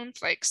as stone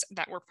flakes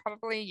that were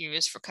probably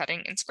used for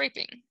cutting and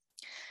scraping.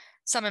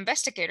 Some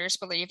investigators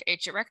believe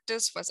H.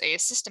 erectus was a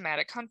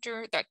systematic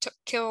hunter that took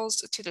kills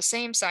to the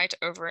same site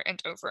over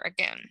and over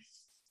again.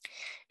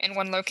 In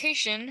one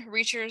location,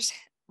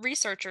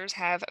 researchers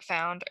have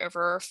found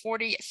over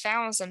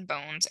 40,000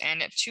 bones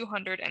and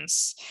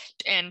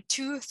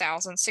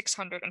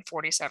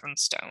 2,647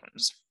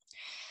 stones.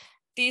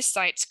 These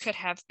sites could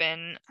have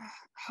been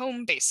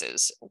home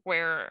bases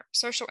where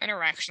social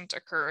interactions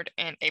occurred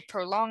and a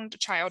prolonged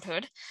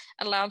childhood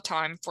allowed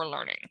time for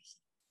learning.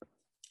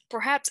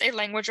 Perhaps a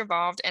language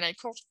evolved and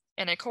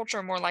a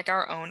culture more like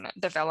our own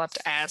developed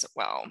as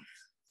well.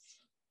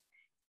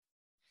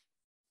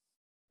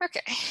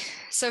 Okay,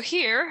 so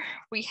here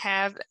we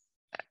have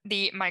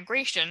the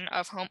migration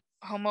of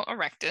Homo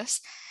erectus,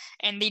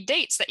 and the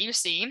dates that you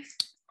see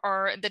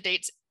are the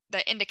dates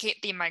that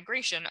indicate the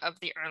migration of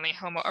the early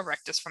Homo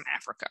erectus from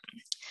Africa.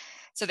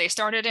 So they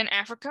started in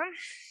Africa,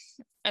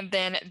 and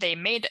then they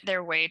made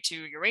their way to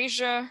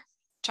Eurasia,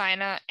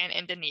 China, and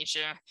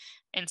Indonesia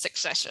in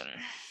succession.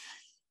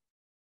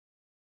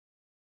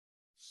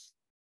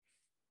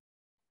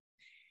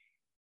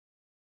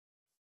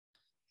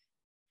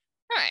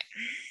 All right,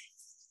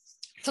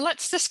 so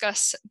let's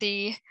discuss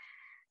the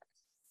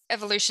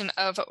evolution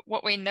of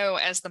what we know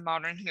as the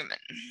modern human.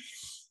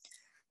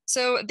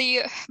 So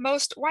the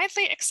most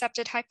widely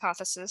accepted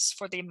hypothesis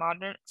for the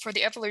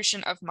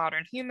evolution of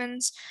modern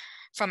humans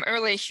from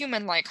early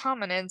human-like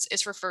hominids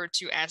is referred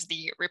to as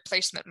the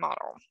replacement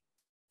model,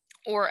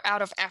 or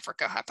out of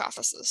Africa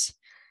hypothesis,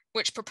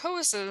 which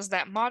proposes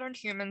that modern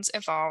humans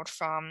evolved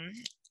from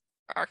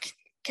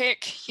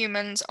archaic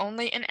humans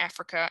only in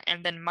Africa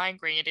and then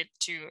migrated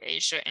to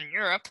Asia and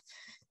Europe,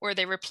 where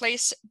they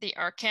replaced the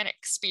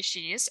archaic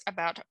species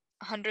about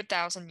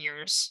 100,000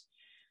 years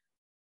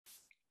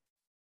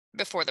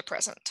before the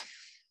present.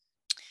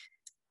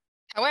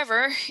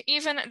 However,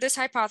 even this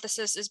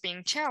hypothesis is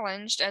being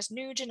challenged as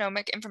new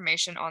genomic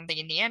information on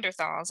the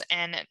Neanderthals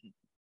and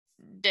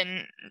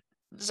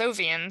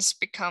Denisovians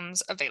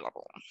becomes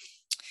available.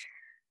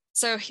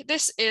 So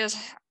this is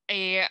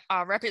a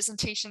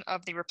representation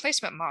of the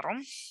replacement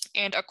model,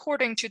 and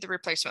according to the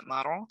replacement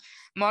model,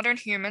 modern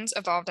humans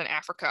evolved in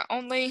Africa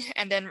only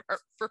and then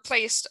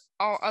replaced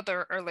all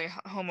other early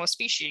Homo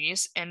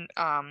species in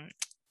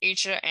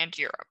Asia and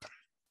Europe.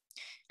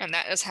 And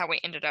that is how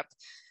we ended up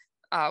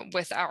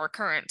with our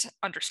current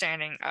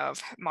understanding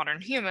of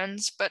modern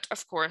humans. But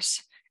of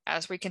course,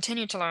 as we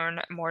continue to learn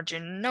more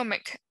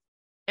genomic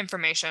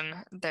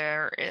information,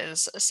 there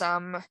is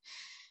some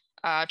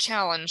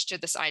challenge to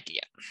this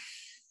idea.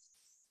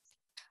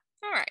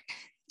 All right,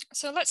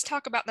 so let's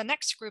talk about the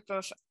next group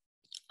of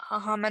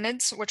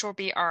hominids, which will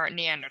be our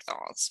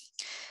Neanderthals.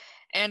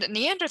 And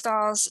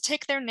Neanderthals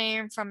take their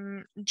name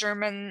from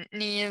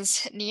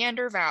Germany's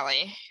Neander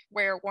Valley,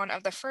 where one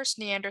of the first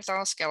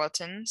Neanderthal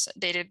skeletons,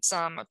 dated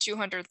some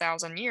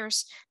 200,000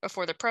 years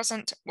before the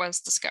present,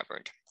 was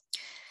discovered.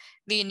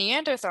 The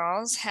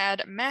Neanderthals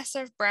had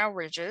massive brow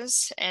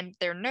ridges, and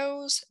their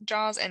nose,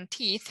 jaws, and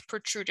teeth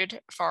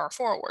protruded far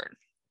forward.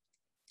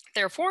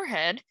 Their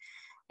forehead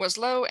was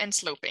low and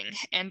sloping,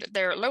 and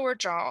their lower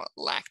jaw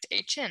lacked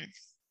a chin.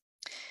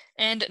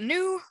 And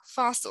new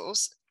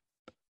fossils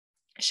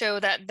show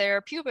that their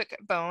pubic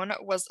bone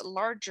was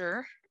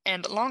larger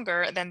and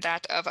longer than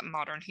that of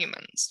modern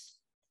humans.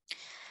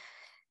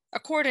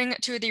 According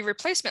to the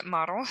replacement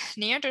model,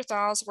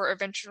 Neanderthals were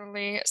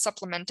eventually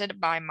supplemented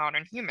by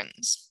modern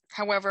humans.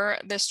 However,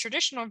 this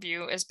traditional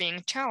view is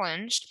being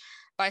challenged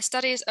by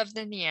studies of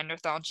the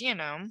Neanderthal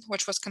genome,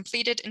 which was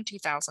completed in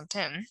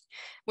 2010,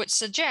 which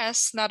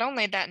suggests not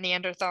only that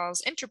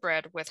Neanderthals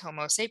interbred with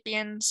Homo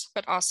sapiens,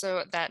 but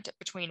also that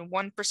between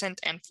 1%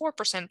 and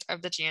 4%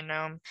 of the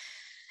genome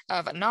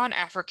of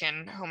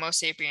non-African Homo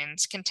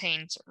sapiens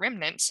contains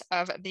remnants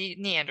of the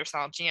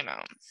Neanderthal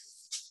genome.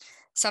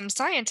 Some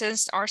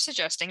scientists are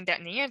suggesting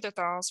that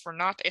Neanderthals were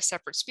not a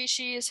separate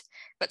species,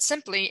 but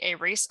simply a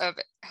race of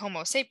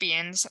Homo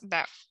sapiens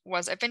that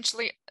was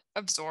eventually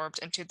absorbed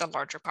into the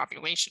larger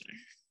population.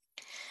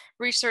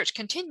 Research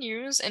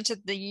continues into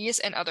these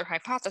and other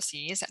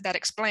hypotheses that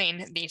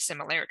explain these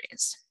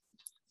similarities.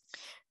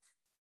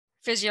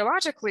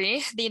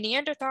 Physiologically, the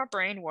Neanderthal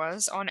brain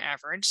was, on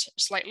average,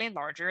 slightly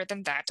larger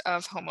than that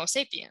of Homo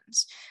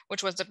sapiens,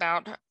 which was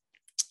about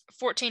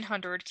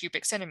 1,400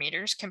 cubic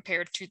centimeters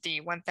compared to the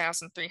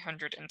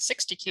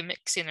 1,360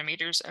 cubic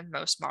centimeters of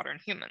most modern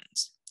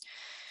humans.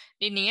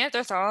 The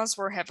Neanderthals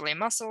were heavily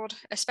muscled,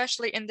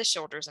 especially in the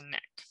shoulders and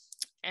neck,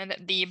 and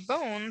the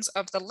bones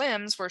of the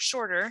limbs were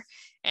shorter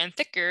and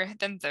thicker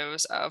than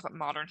those of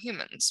modern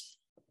humans.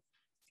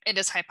 It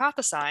is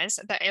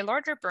hypothesized that a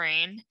larger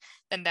brain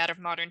than that of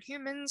modern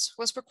humans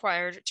was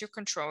required to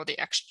control the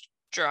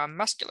extra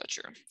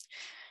musculature.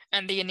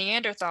 And the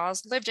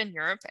Neanderthals lived in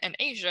Europe and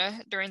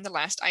Asia during the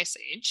last ice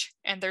age,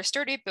 and their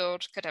sturdy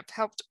build could have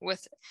helped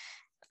with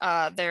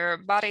their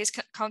body's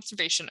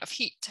conservation of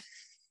heat.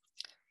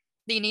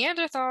 The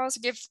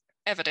Neanderthals give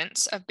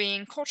evidence of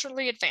being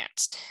culturally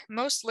advanced.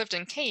 Most lived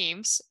in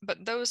caves,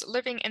 but those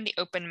living in the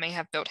open may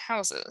have built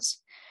houses.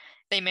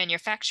 They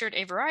manufactured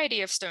a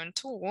variety of stone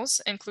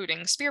tools,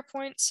 including spear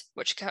points,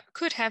 which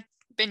could have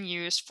been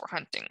used for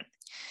hunting.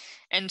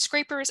 And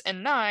scrapers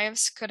and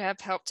knives could have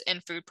helped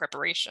in food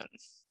preparation.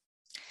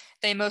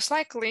 They most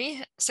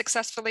likely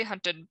successfully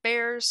hunted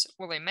bears,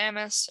 woolly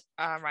mammoths,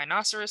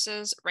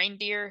 rhinoceroses,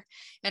 reindeer,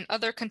 and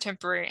other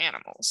contemporary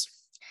animals.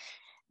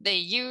 They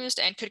used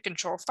and could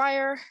control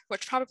fire,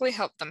 which probably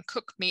helped them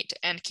cook meat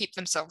and keep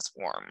themselves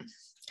warm.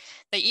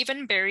 They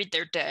even buried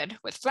their dead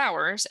with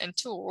flowers and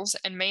tools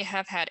and may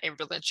have had a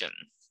religion.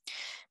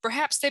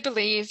 Perhaps they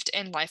believed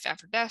in life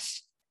after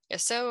death. If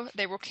so,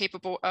 they were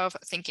capable of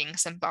thinking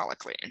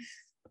symbolically.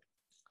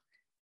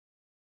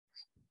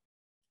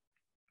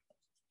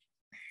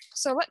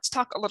 So let's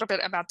talk a little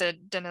bit about the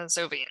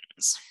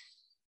Denisovians.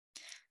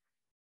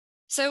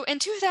 So in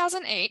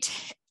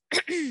 2008,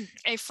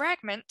 a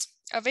fragment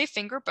of a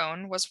finger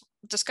bone was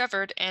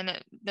discovered in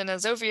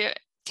Denisovia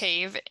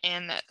cave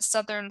in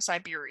southern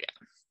Siberia.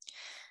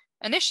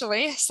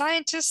 Initially,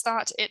 scientists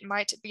thought it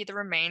might be the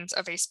remains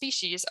of a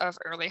species of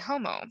early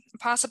Homo,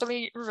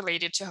 possibly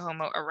related to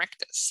Homo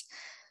erectus.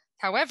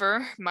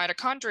 However,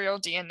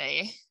 mitochondrial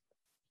DNA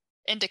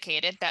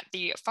indicated that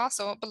the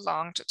fossil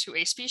belonged to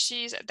a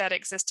species that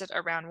existed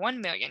around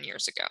 1 million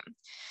years ago,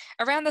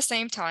 around the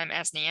same time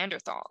as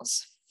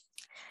Neanderthals.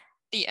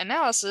 The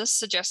analysis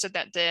suggested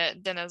that the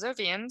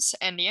Denisovians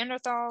and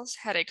Neanderthals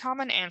had a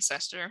common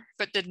ancestor,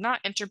 but did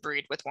not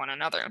interbreed with one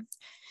another,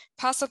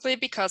 possibly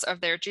because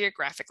of their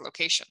geographic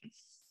location.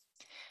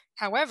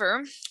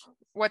 However,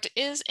 what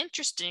is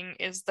interesting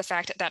is the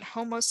fact that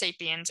Homo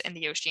sapiens in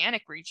the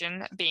oceanic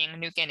region, being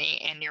New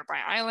Guinea and nearby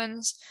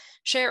islands,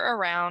 share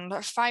around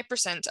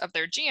 5% of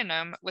their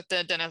genome with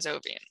the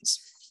Denisovians.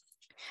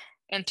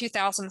 In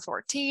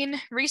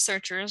 2014,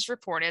 researchers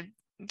reported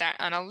that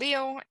an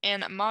allele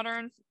in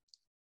modern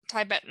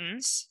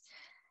Tibetans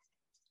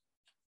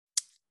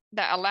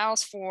that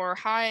allows for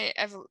high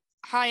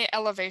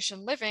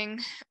elevation living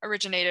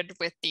originated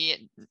with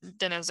the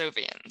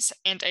Denisovians,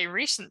 and a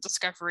recent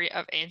discovery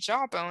of a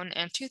jawbone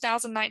in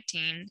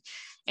 2019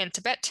 in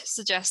Tibet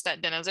suggests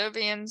that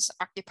Denisovians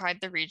occupied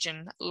the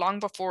region long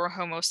before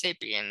Homo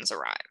sapiens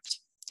arrived.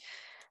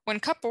 When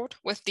coupled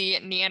with the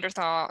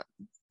Neanderthal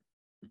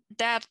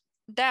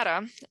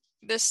data,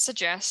 this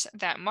suggests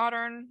that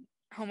modern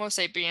Homo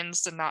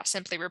sapiens did not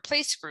simply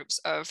replace groups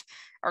of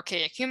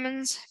archaic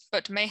humans,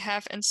 but may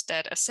have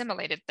instead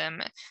assimilated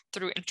them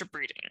through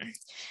interbreeding.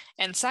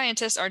 And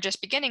scientists are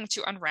just beginning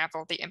to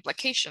unravel the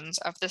implications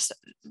of this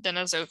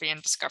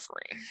Denisovian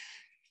discovery.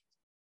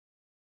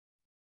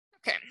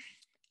 Okay,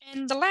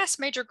 and the last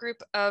major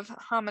group of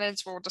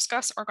hominids we'll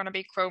discuss are going to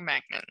be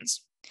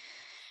Cro-Magnons.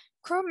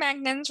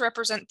 Cro-Magnons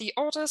represent the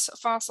oldest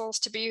fossils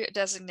to be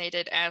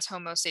designated as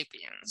Homo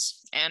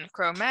sapiens, and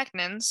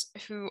Cro-Magnons,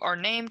 who are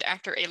named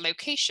after a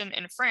location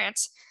in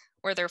France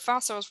where their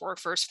fossils were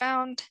first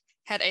found,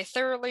 had a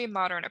thoroughly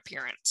modern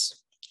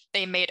appearance.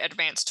 They made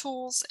advanced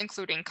tools,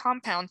 including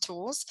compound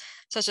tools,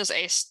 such as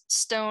a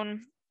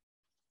stone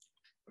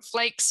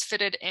flakes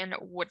fitted in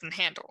wooden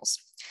handles.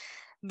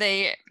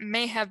 They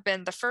may have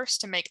been the first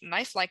to make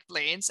knife-like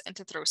blades and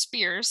to throw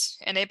spears,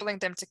 enabling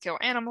them to kill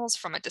animals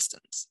from a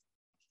distance.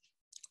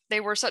 They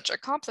were such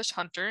accomplished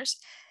hunters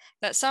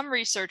that some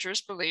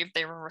researchers believe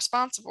they were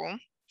responsible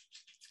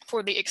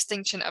for the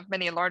extinction of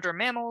many larger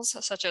mammals,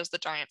 such as the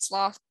giant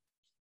sloth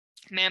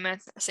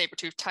mammoth,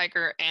 saber-toothed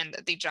tiger, and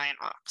the giant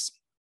ox.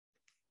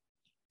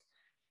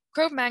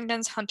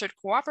 Cro-Magnons hunted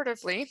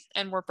cooperatively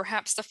and were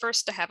perhaps the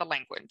first to have a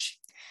language.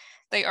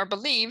 They are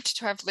believed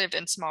to have lived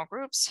in small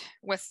groups,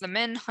 with the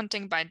men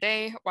hunting by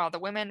day while the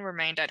women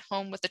remained at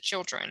home with the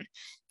children,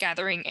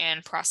 gathering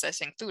and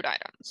processing food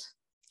items.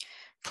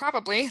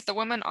 Probably the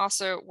women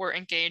also were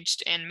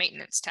engaged in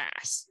maintenance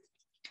tasks.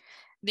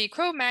 The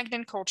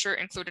Cro-Magnon culture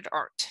included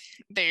art.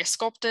 They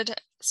sculpted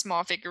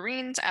small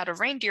figurines out of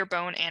reindeer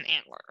bone and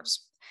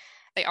antlers.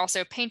 They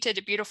also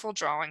painted beautiful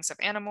drawings of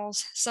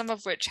animals, some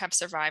of which have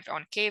survived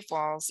on cave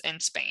walls in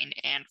Spain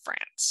and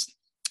France.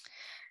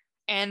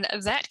 And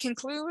that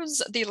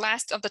concludes the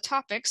last of the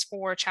topics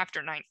for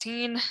Chapter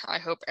 19. I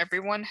hope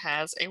everyone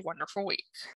has a wonderful week.